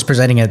article is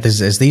presenting it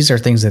as these are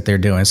things that they're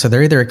doing. So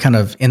they're either kind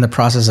of in the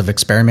process of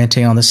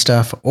experimenting on this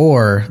stuff,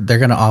 or they're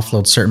going to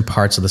offload certain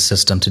parts of the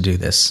system to do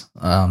this.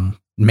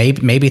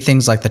 Maybe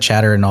things like the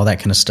chatter and all that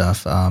kind of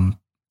stuff.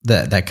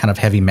 That kind of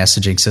heavy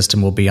messaging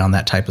system will be on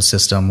that type of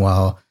system,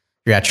 while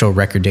your actual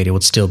record data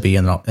would still be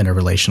in a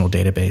relational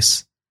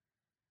database.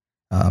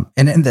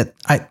 And that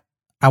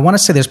I want to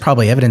say there's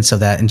probably evidence of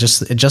that, and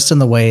just in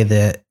the way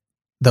that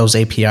those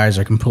APIs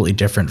are completely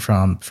different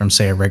from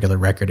say a regular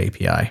record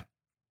API.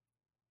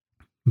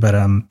 But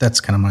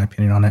that's kind of my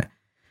opinion on it.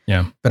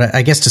 Yeah. But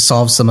I guess to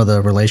solve some of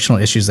the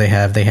relational issues they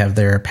have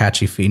their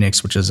Apache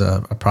Phoenix, which is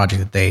a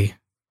project that they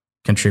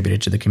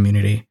contributed to the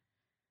community.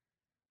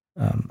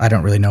 I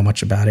don't really know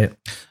much about it.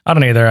 I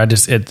don't either. I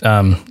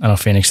know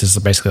Phoenix is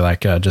basically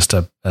like just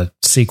a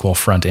SQL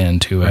front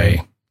end to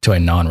a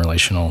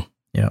non-relational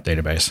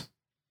database.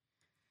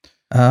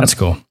 That's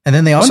cool. And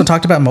then they also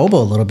talked about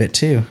mobile a little bit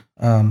too.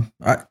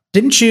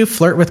 Didn't you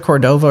flirt with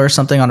Cordova or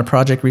something on a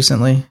project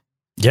recently?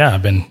 Yeah,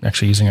 I've been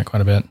actually using it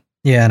quite a bit.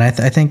 Yeah, and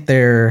I think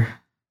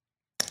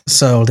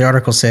so the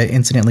article said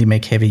incidentally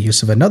make heavy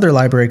use of another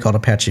library called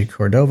Apache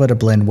Cordova to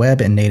blend web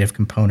and native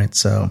components.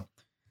 So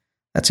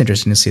that's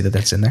interesting to see that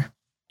that's in there.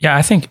 Yeah,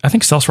 I think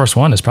Salesforce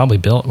One is probably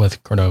built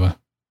with Cordova.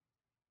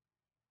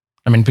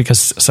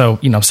 Because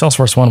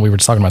Salesforce One, we were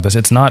just talking about this.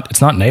 It's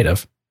not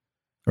native,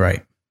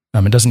 right?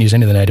 It doesn't use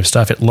any of the native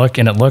stuff. It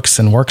looks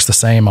and works the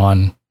same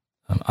on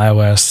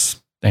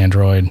iOS,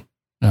 Android,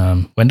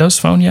 Windows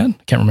Phone yet?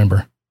 I don't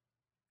remember.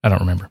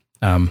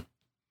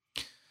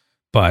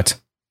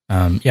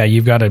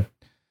 You've got to,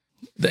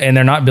 and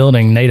they're not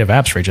building native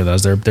apps for each of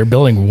those. They're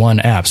building one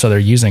app. So they're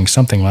using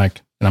something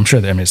like, and I'm sure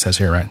it says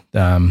here, right?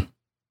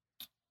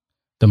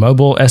 The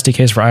mobile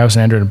SDKs for iOS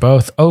and Android are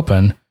both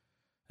open.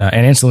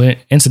 And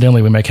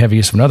incidentally, we make heavy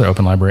use of another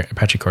open library,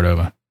 Apache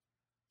Cordova.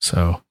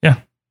 So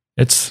yeah,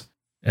 it's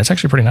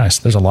actually pretty nice.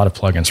 There's a lot of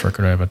plugins for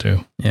Cordova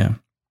too. Yeah.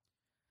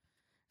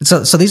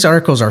 So these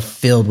articles are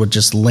filled with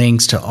just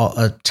links to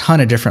a ton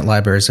of different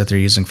libraries that they're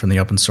using from the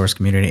open source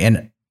community.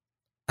 And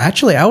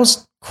actually, I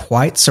was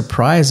quite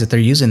surprised that they're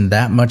using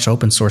that much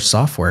open source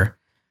software.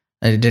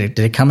 Did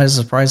it come as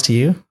a surprise to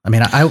you?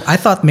 I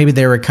thought maybe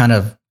they were kind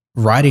of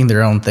writing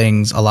their own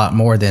things a lot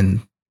more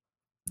than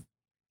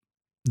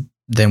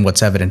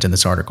what's evident in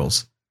this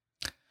articles.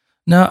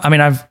 No,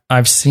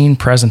 I've seen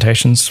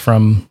presentations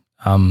from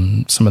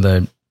some of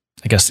the,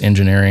 I guess,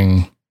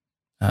 engineering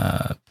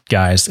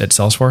guys at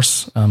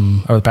Salesforce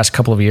over the past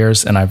couple of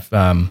years, and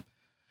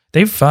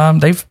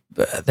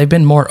they've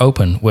been more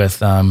open with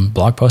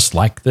blog posts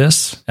like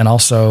this, and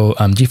also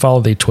do you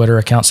follow the Twitter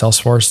account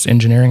Salesforce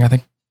Engineering? I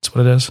think that's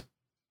what it is.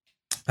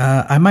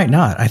 I might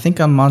not. I think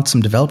I'm on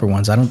some developer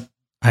ones.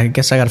 I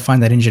guess I got to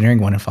find that engineering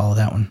one and follow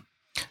that one.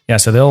 Yeah,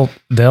 so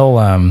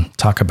they'll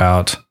talk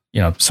about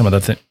some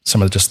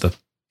of just the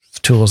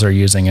tools they're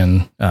using,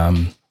 and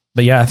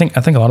but yeah, I think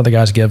a lot of the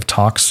guys give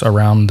talks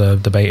around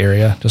the Bay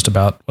Area just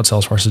about what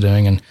Salesforce is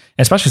doing, and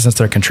especially since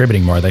they're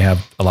contributing more, they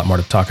have a lot more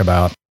to talk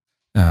about.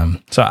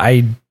 So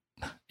I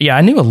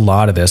knew a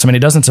lot of this. I mean, it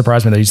doesn't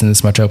surprise me they're using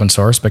this much open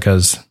source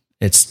because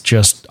it's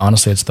just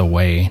honestly it's the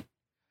way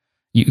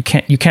you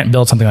can't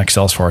build something like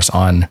Salesforce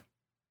on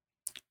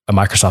a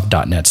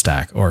Microsoft .NET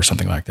stack or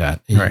something like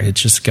that. Right.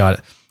 It's just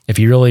got if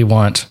you really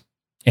want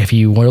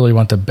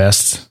the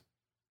best,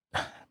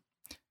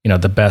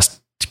 the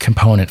best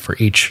component for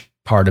each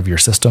part of your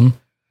system,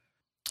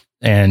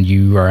 and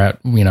you are at,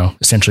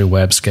 essentially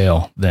web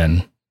scale,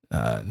 then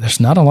there's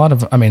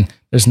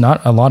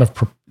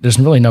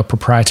really no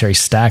proprietary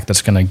stack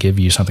that's going to give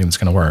you something that's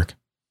going to work.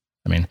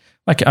 I've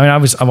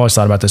always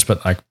thought about this,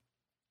 but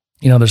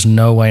there's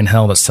no way in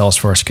hell that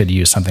Salesforce could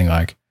use something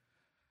like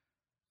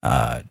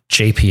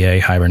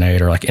JPA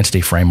Hibernate or like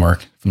Entity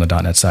Framework from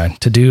the .NET side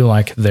to do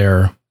like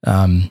their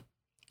like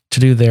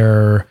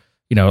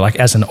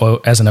as an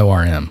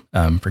ORM,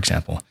 for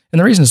example. And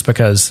the reason is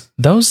because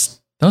those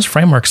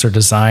frameworks are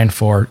designed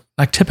for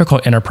like typical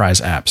enterprise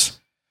apps.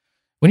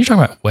 When you're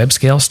talking about web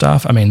scale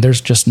stuff,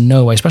 there's just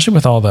no way, especially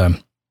with all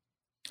the,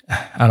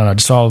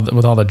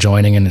 with all the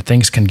joining, and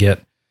things can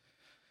get,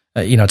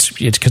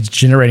 it's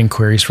generating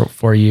queries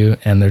for you,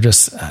 and they're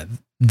just,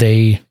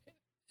 the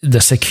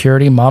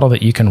security model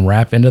that you can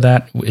wrap into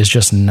that is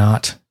just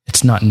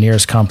it's not near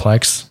as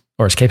complex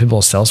or as capable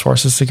as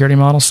Salesforce's security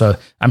model. So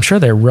I'm sure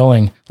they're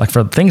willing, like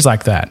for things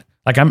like that,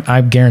 like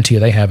I guarantee you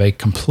they have a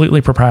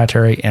completely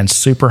proprietary and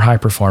super high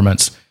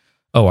performance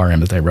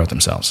ORM that they wrote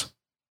themselves.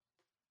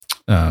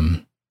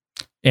 And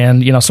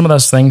some of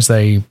those things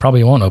they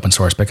probably won't open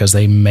source because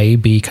they may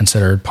be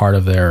considered part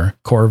of their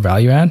core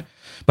value add.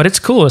 But it's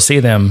cool to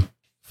see them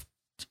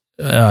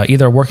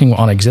either working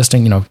on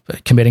existing,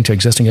 committing to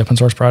existing open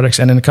source projects,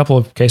 and in a couple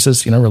of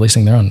cases,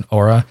 releasing their own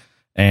Aura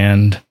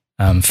and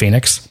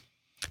Phoenix.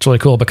 It's really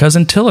cool because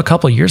until a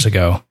couple of years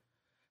ago,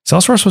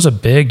 Salesforce was a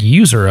big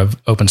user of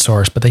open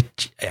source, but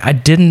I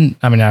don't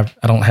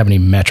have any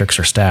metrics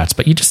or stats,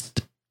 but you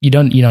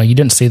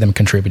didn't see them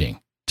contributing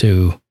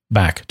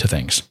back to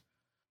things.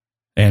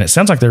 And it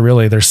sounds like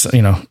there's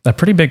a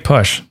pretty big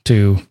push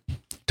to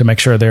make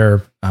sure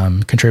they're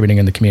contributing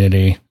in the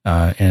community,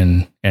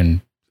 and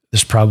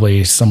there's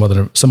probably somewhat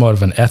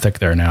of an ethic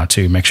there now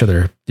to make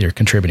sure they're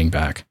contributing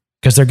back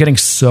because they're getting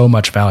so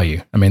much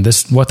value.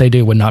 What they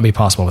do would not be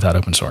possible without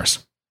open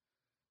source.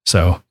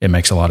 So it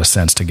makes a lot of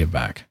sense to give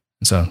back.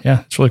 And so,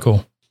 yeah, it's really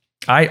cool.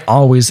 I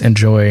always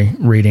enjoy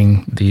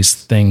reading these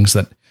things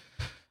that,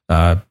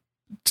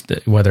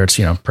 whether it's,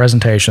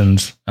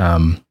 presentations,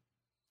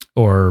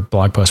 or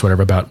blog posts,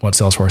 whatever, about what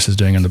Salesforce is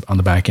doing on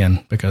the back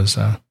end, because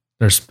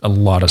there's a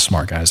lot of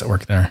smart guys that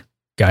work there.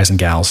 Guys and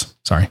gals.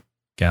 Sorry,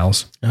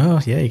 gals. Oh,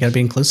 yeah, you got to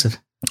be inclusive.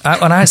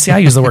 I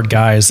use the word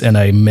guys in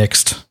a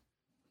mixed.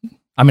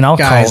 I'll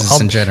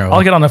in general.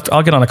 I'll get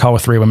on a call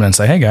with three women and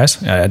say, "Hey,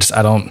 guys,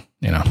 I don't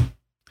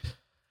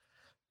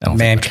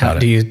mankind.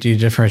 Do you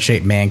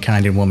differentiate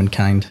mankind and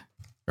womankind,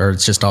 or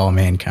it's just all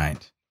mankind?"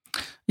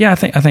 Yeah, I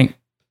think.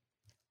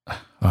 Oh,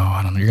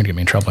 I don't know. You're going to get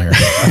me in trouble here.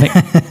 I think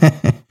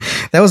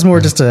that was more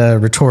just a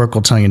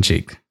rhetorical tongue in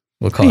cheek.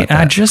 We'll call it that.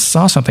 I just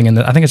saw something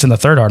I think it's in the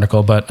third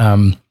article, but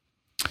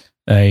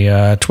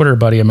a Twitter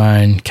buddy of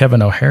mine,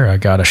 Kevin O'Hara,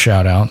 got a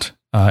shout out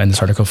in this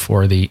article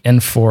for the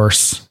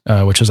Enforce,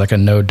 which is like a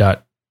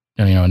Node.js,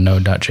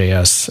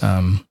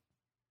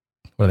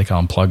 what do they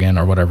call them, plugin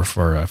or whatever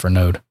for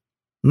Node.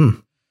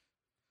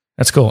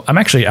 That's cool. I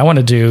want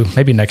to do,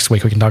 maybe next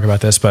week we can talk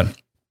about this, but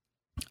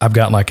I've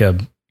got like a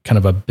kind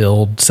of a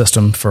build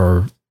system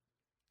for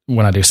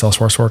when I do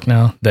Salesforce work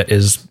now that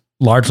is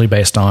largely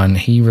based on,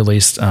 he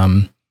released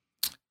a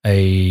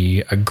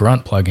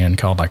Grunt plugin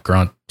called like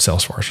Grunt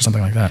Salesforce or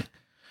something like that.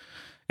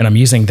 And I'm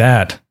using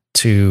that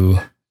I'm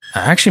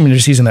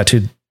just using that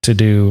to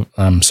do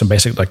some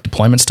basic like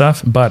deployment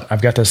stuff, but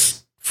I've got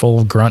this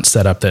full Grunt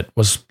setup that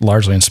was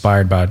largely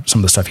inspired by some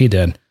of the stuff he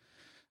did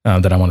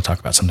that I want to talk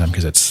about sometime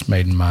because it's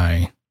made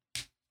my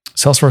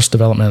Salesforce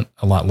development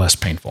a lot less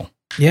painful.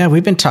 Yeah,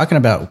 we've been talking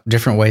about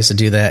different ways to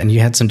do that, and you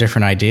had some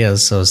different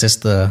ideas. So is this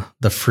the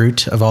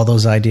fruit of all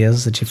those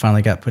ideas that you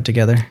finally got put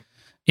together?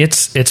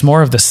 It's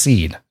more of the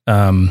seed,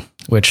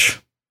 which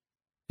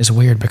is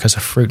weird because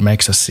a fruit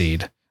makes a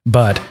seed,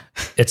 but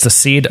it's the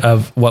seed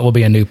of what will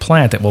be a new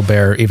plant that will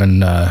bear even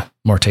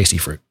more tasty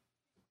fruit.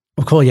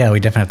 Well, cool. Yeah, we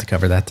definitely have to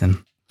cover that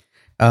then.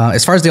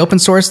 As far as the open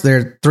source, there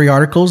are 3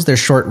 articles. They're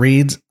short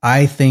reads.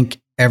 I think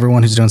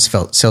everyone who's doing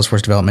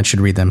Salesforce development should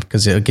read them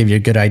because it'll give you a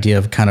good idea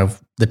of kind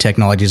of the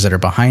technologies that are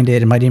behind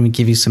it. It might even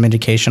give you some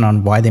indication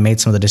on why they made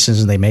some of the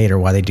decisions they made or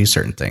why they do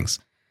certain things,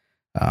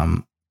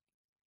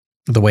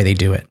 the way they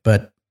do it.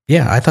 But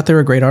yeah, I thought they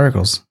were great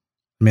articles.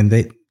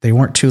 They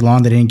weren't too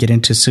long. They didn't get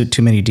into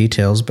too many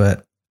details,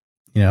 but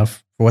for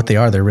what they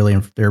are, they're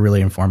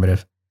really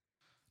informative.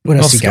 What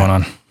else you got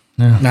going on?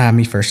 Yeah. Nah,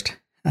 me first.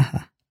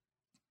 I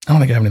don't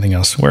think I have anything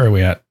else. Where are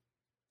we at?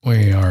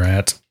 We are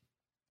at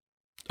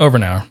over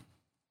an hour.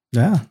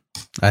 Yeah,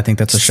 I think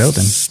that's a show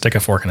then. Stick a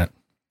fork in it.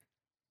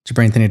 Did you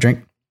bring anything to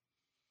drink?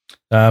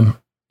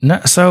 No,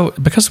 so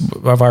because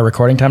of our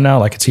recording time now,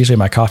 like it's usually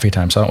my coffee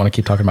time, so I don't want to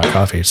keep talking about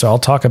coffee. So I'll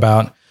talk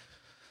about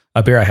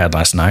a beer I had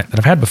last night that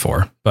I've had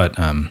before, but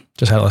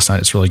just had it last night.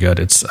 It's really good.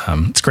 It's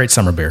great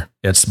summer beer.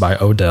 It's by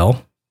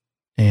Odell.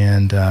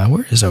 And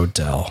where is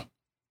Odell?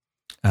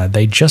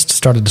 They just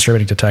started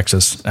distributing to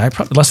Texas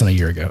probably less than a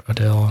year ago.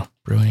 Odell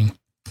Brewing.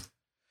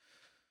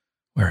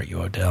 Where are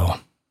you, Odell?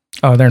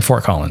 Oh, they're in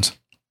Fort Collins.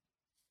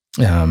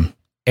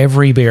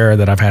 Every beer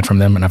that I've had from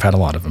them, and I've had a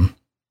lot of them,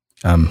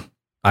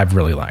 I've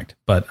really liked.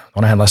 But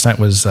what I had last night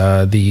was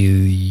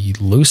the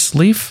Loose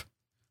Leaf.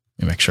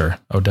 Let me make sure.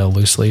 Odell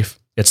Loose Leaf.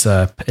 It's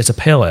a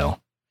pale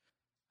ale.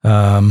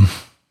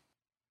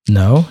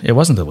 No, it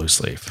wasn't the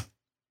Loose Leaf.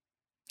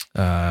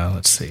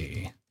 Let's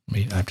see.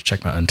 I have to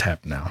check my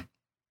Untapped now.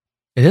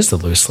 It is the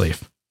Loose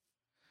Leaf.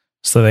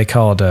 So they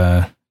call it,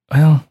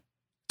 well,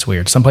 it's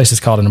weird. Some places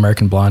call it an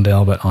American Blonde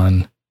Ale, but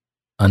on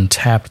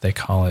Untapped they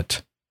call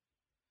it,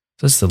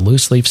 this is the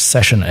Loose Leaf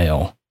Session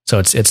Ale. So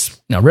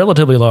it's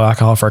relatively low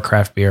alcohol for a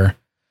craft beer.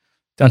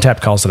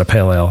 Untapped calls it a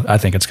pale ale. I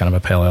think it's kind of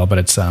a pale ale, but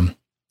it's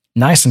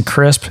nice and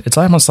crisp. It's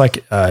almost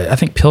like, I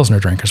think Pilsner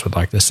drinkers would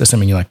like this,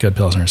 assuming you like good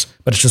Pilsners.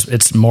 But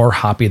it's more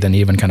hoppy than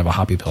even kind of a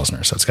hoppy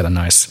Pilsner. So it's got a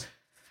nice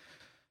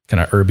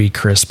kind of herby,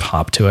 crisp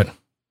hop to it.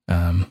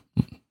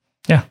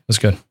 Yeah, it was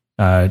good.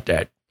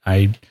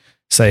 I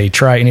say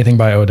try anything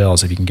by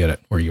Odell's if you can get it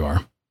where you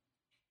are.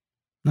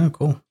 Oh,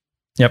 cool.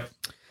 Yep.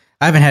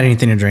 I haven't had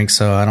anything to drink,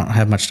 so I don't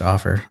have much to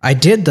offer. I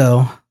did,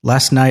 though,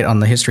 last night on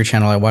the History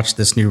Channel, I watched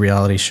this new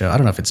reality show. I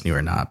don't know if it's new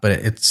or not, but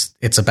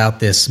it's about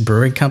this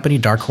brewing company,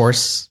 Dark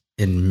Horse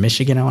in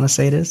Michigan, I want to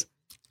say it is.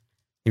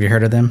 Have you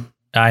heard of them?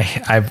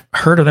 I've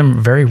heard of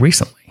them very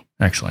recently,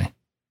 actually.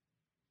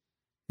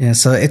 Yeah,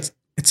 so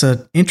it's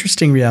an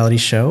interesting reality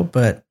show,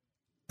 but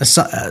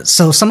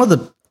so some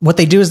of what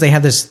they do is they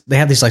have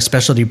these like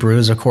specialty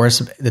brews, of course,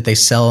 that they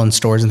sell in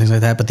stores and things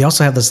like that. But they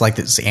also have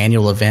this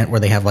annual event where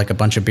they have like a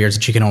bunch of beers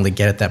that you can only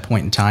get at that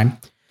point in time.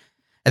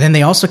 And then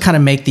they also kind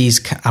of make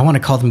these, I want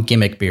to call them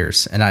gimmick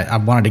beers. And I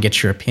wanted to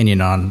get your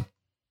opinion on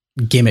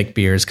gimmick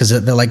beers, because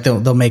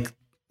they'll make,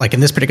 like in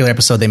this particular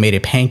episode, they made a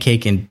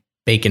pancake and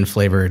bacon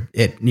flavored.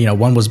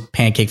 One was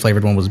pancake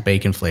flavored, one was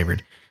bacon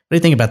flavored. What do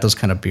you think about those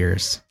kind of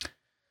beers?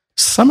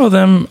 Some of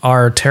them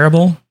are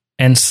terrible,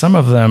 and some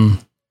of them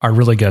are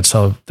really good.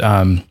 So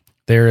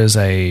there is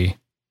a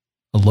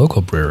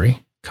local brewery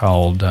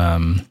called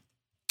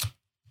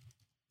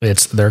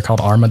they're called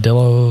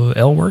Armadillo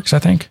Ale Works, I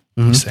think.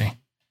 Let me see.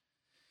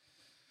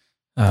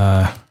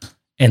 And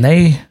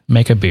they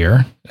make a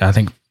beer, I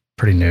think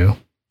pretty new.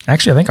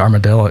 Actually, I think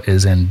Armadillo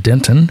is in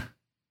Denton,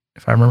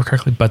 if I remember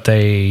correctly, but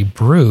they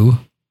brew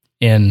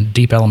in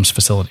Deep Ellum's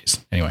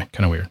facilities. Anyway,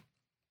 kind of weird.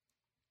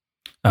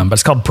 But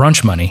it's called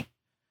Brunch Money.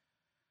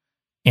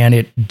 And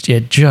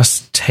it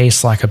just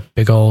tastes like a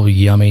big old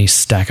yummy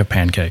stack of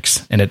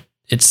pancakes. And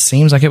it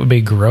seems like it would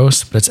be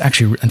gross, but it's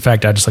actually, in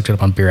fact, I just looked it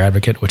up on Beer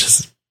Advocate, which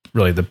is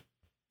really the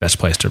best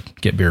place to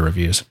get beer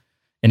reviews.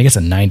 And it gets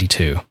a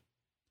 92.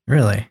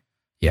 Really?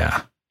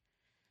 Yeah.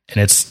 And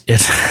it's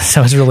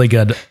so it's really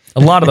good. A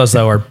lot of those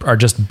though are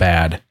just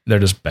bad. They're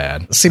just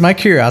bad. See, my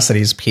curiosity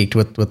is piqued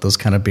with those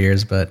kind of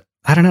beers, but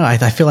I don't know. I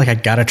feel like I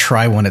got to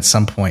try one at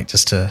some point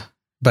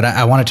but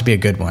I want it to be a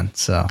good one.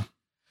 So,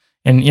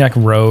 and like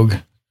Rogue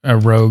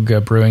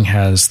Brewing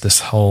has this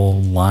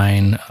whole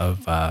line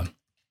of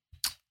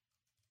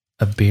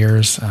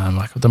beers.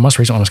 Like the most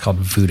recent one was called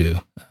Voodoo.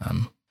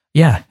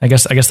 Yeah, I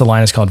guess the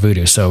line is called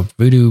Voodoo. So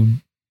Voodoo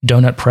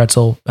Donut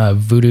Pretzel,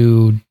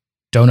 Voodoo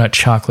Donut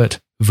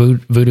Chocolate,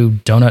 Voodoo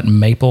Donut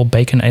Maple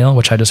Bacon Ale,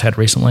 which I just had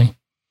recently,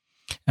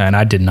 and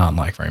I did not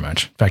like very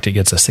much. In fact, it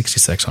gets a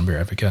 66 on Beer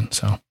Advocate.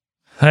 So,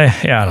 I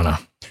don't know.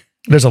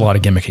 There's a lot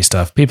of gimmicky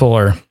stuff. People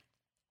are.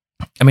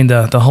 I mean,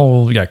 the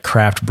whole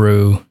craft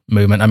brew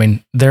movement. I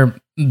mean, they're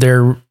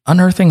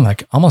unearthing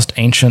like almost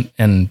ancient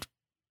and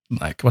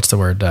like, what's the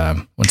word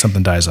when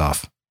something dies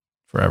off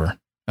forever?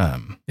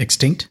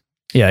 Extinct.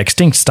 Yeah,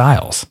 extinct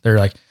styles. They're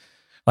like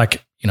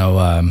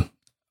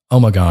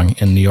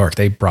Ommegang in New York.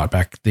 They brought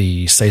back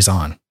the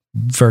saison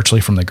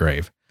virtually from the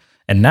grave,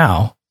 and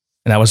that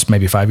was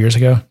maybe 5 years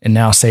ago. And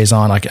now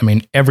saison,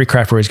 every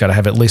craft brewery's got to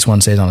have at least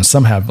one saison, and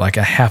some have like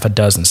a half a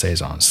dozen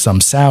saisons.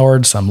 Some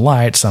soured, some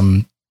light,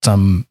 some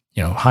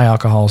high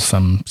alcohol,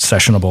 some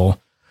sessionable.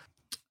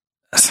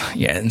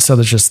 Yeah. And so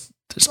there's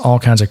all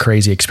kinds of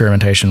crazy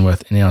experimentation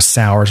with,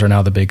 sours are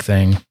now the big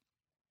thing.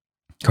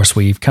 Of course,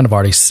 we've kind of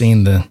already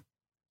seen the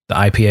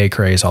IPA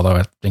craze, although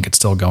I think it's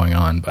still going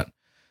on, but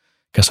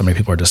because so many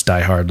people are just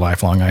diehard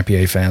lifelong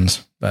IPA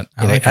fans. But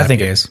I think I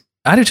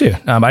do too.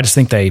 I just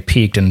think they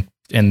peaked, and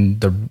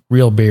the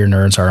real beer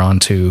nerds are on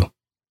to,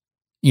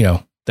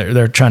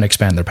 they're trying to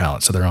expand their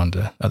palate. So they're on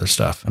to other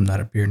stuff. I'm not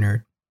a beer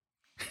nerd,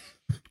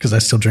 because I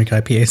still drink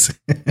IPAs.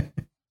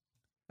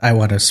 I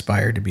want to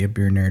aspire to be a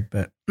beer nerd,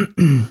 but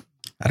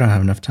I don't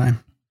have enough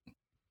time.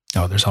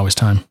 Oh, there's always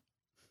time.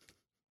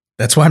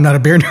 That's why I'm not a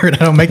beer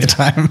nerd. I don't make the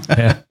time.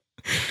 Yeah.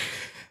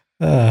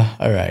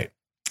 All right.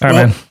 All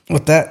right, man.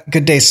 With that,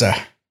 good day, sir.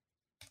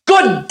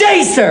 Good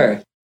day, sir.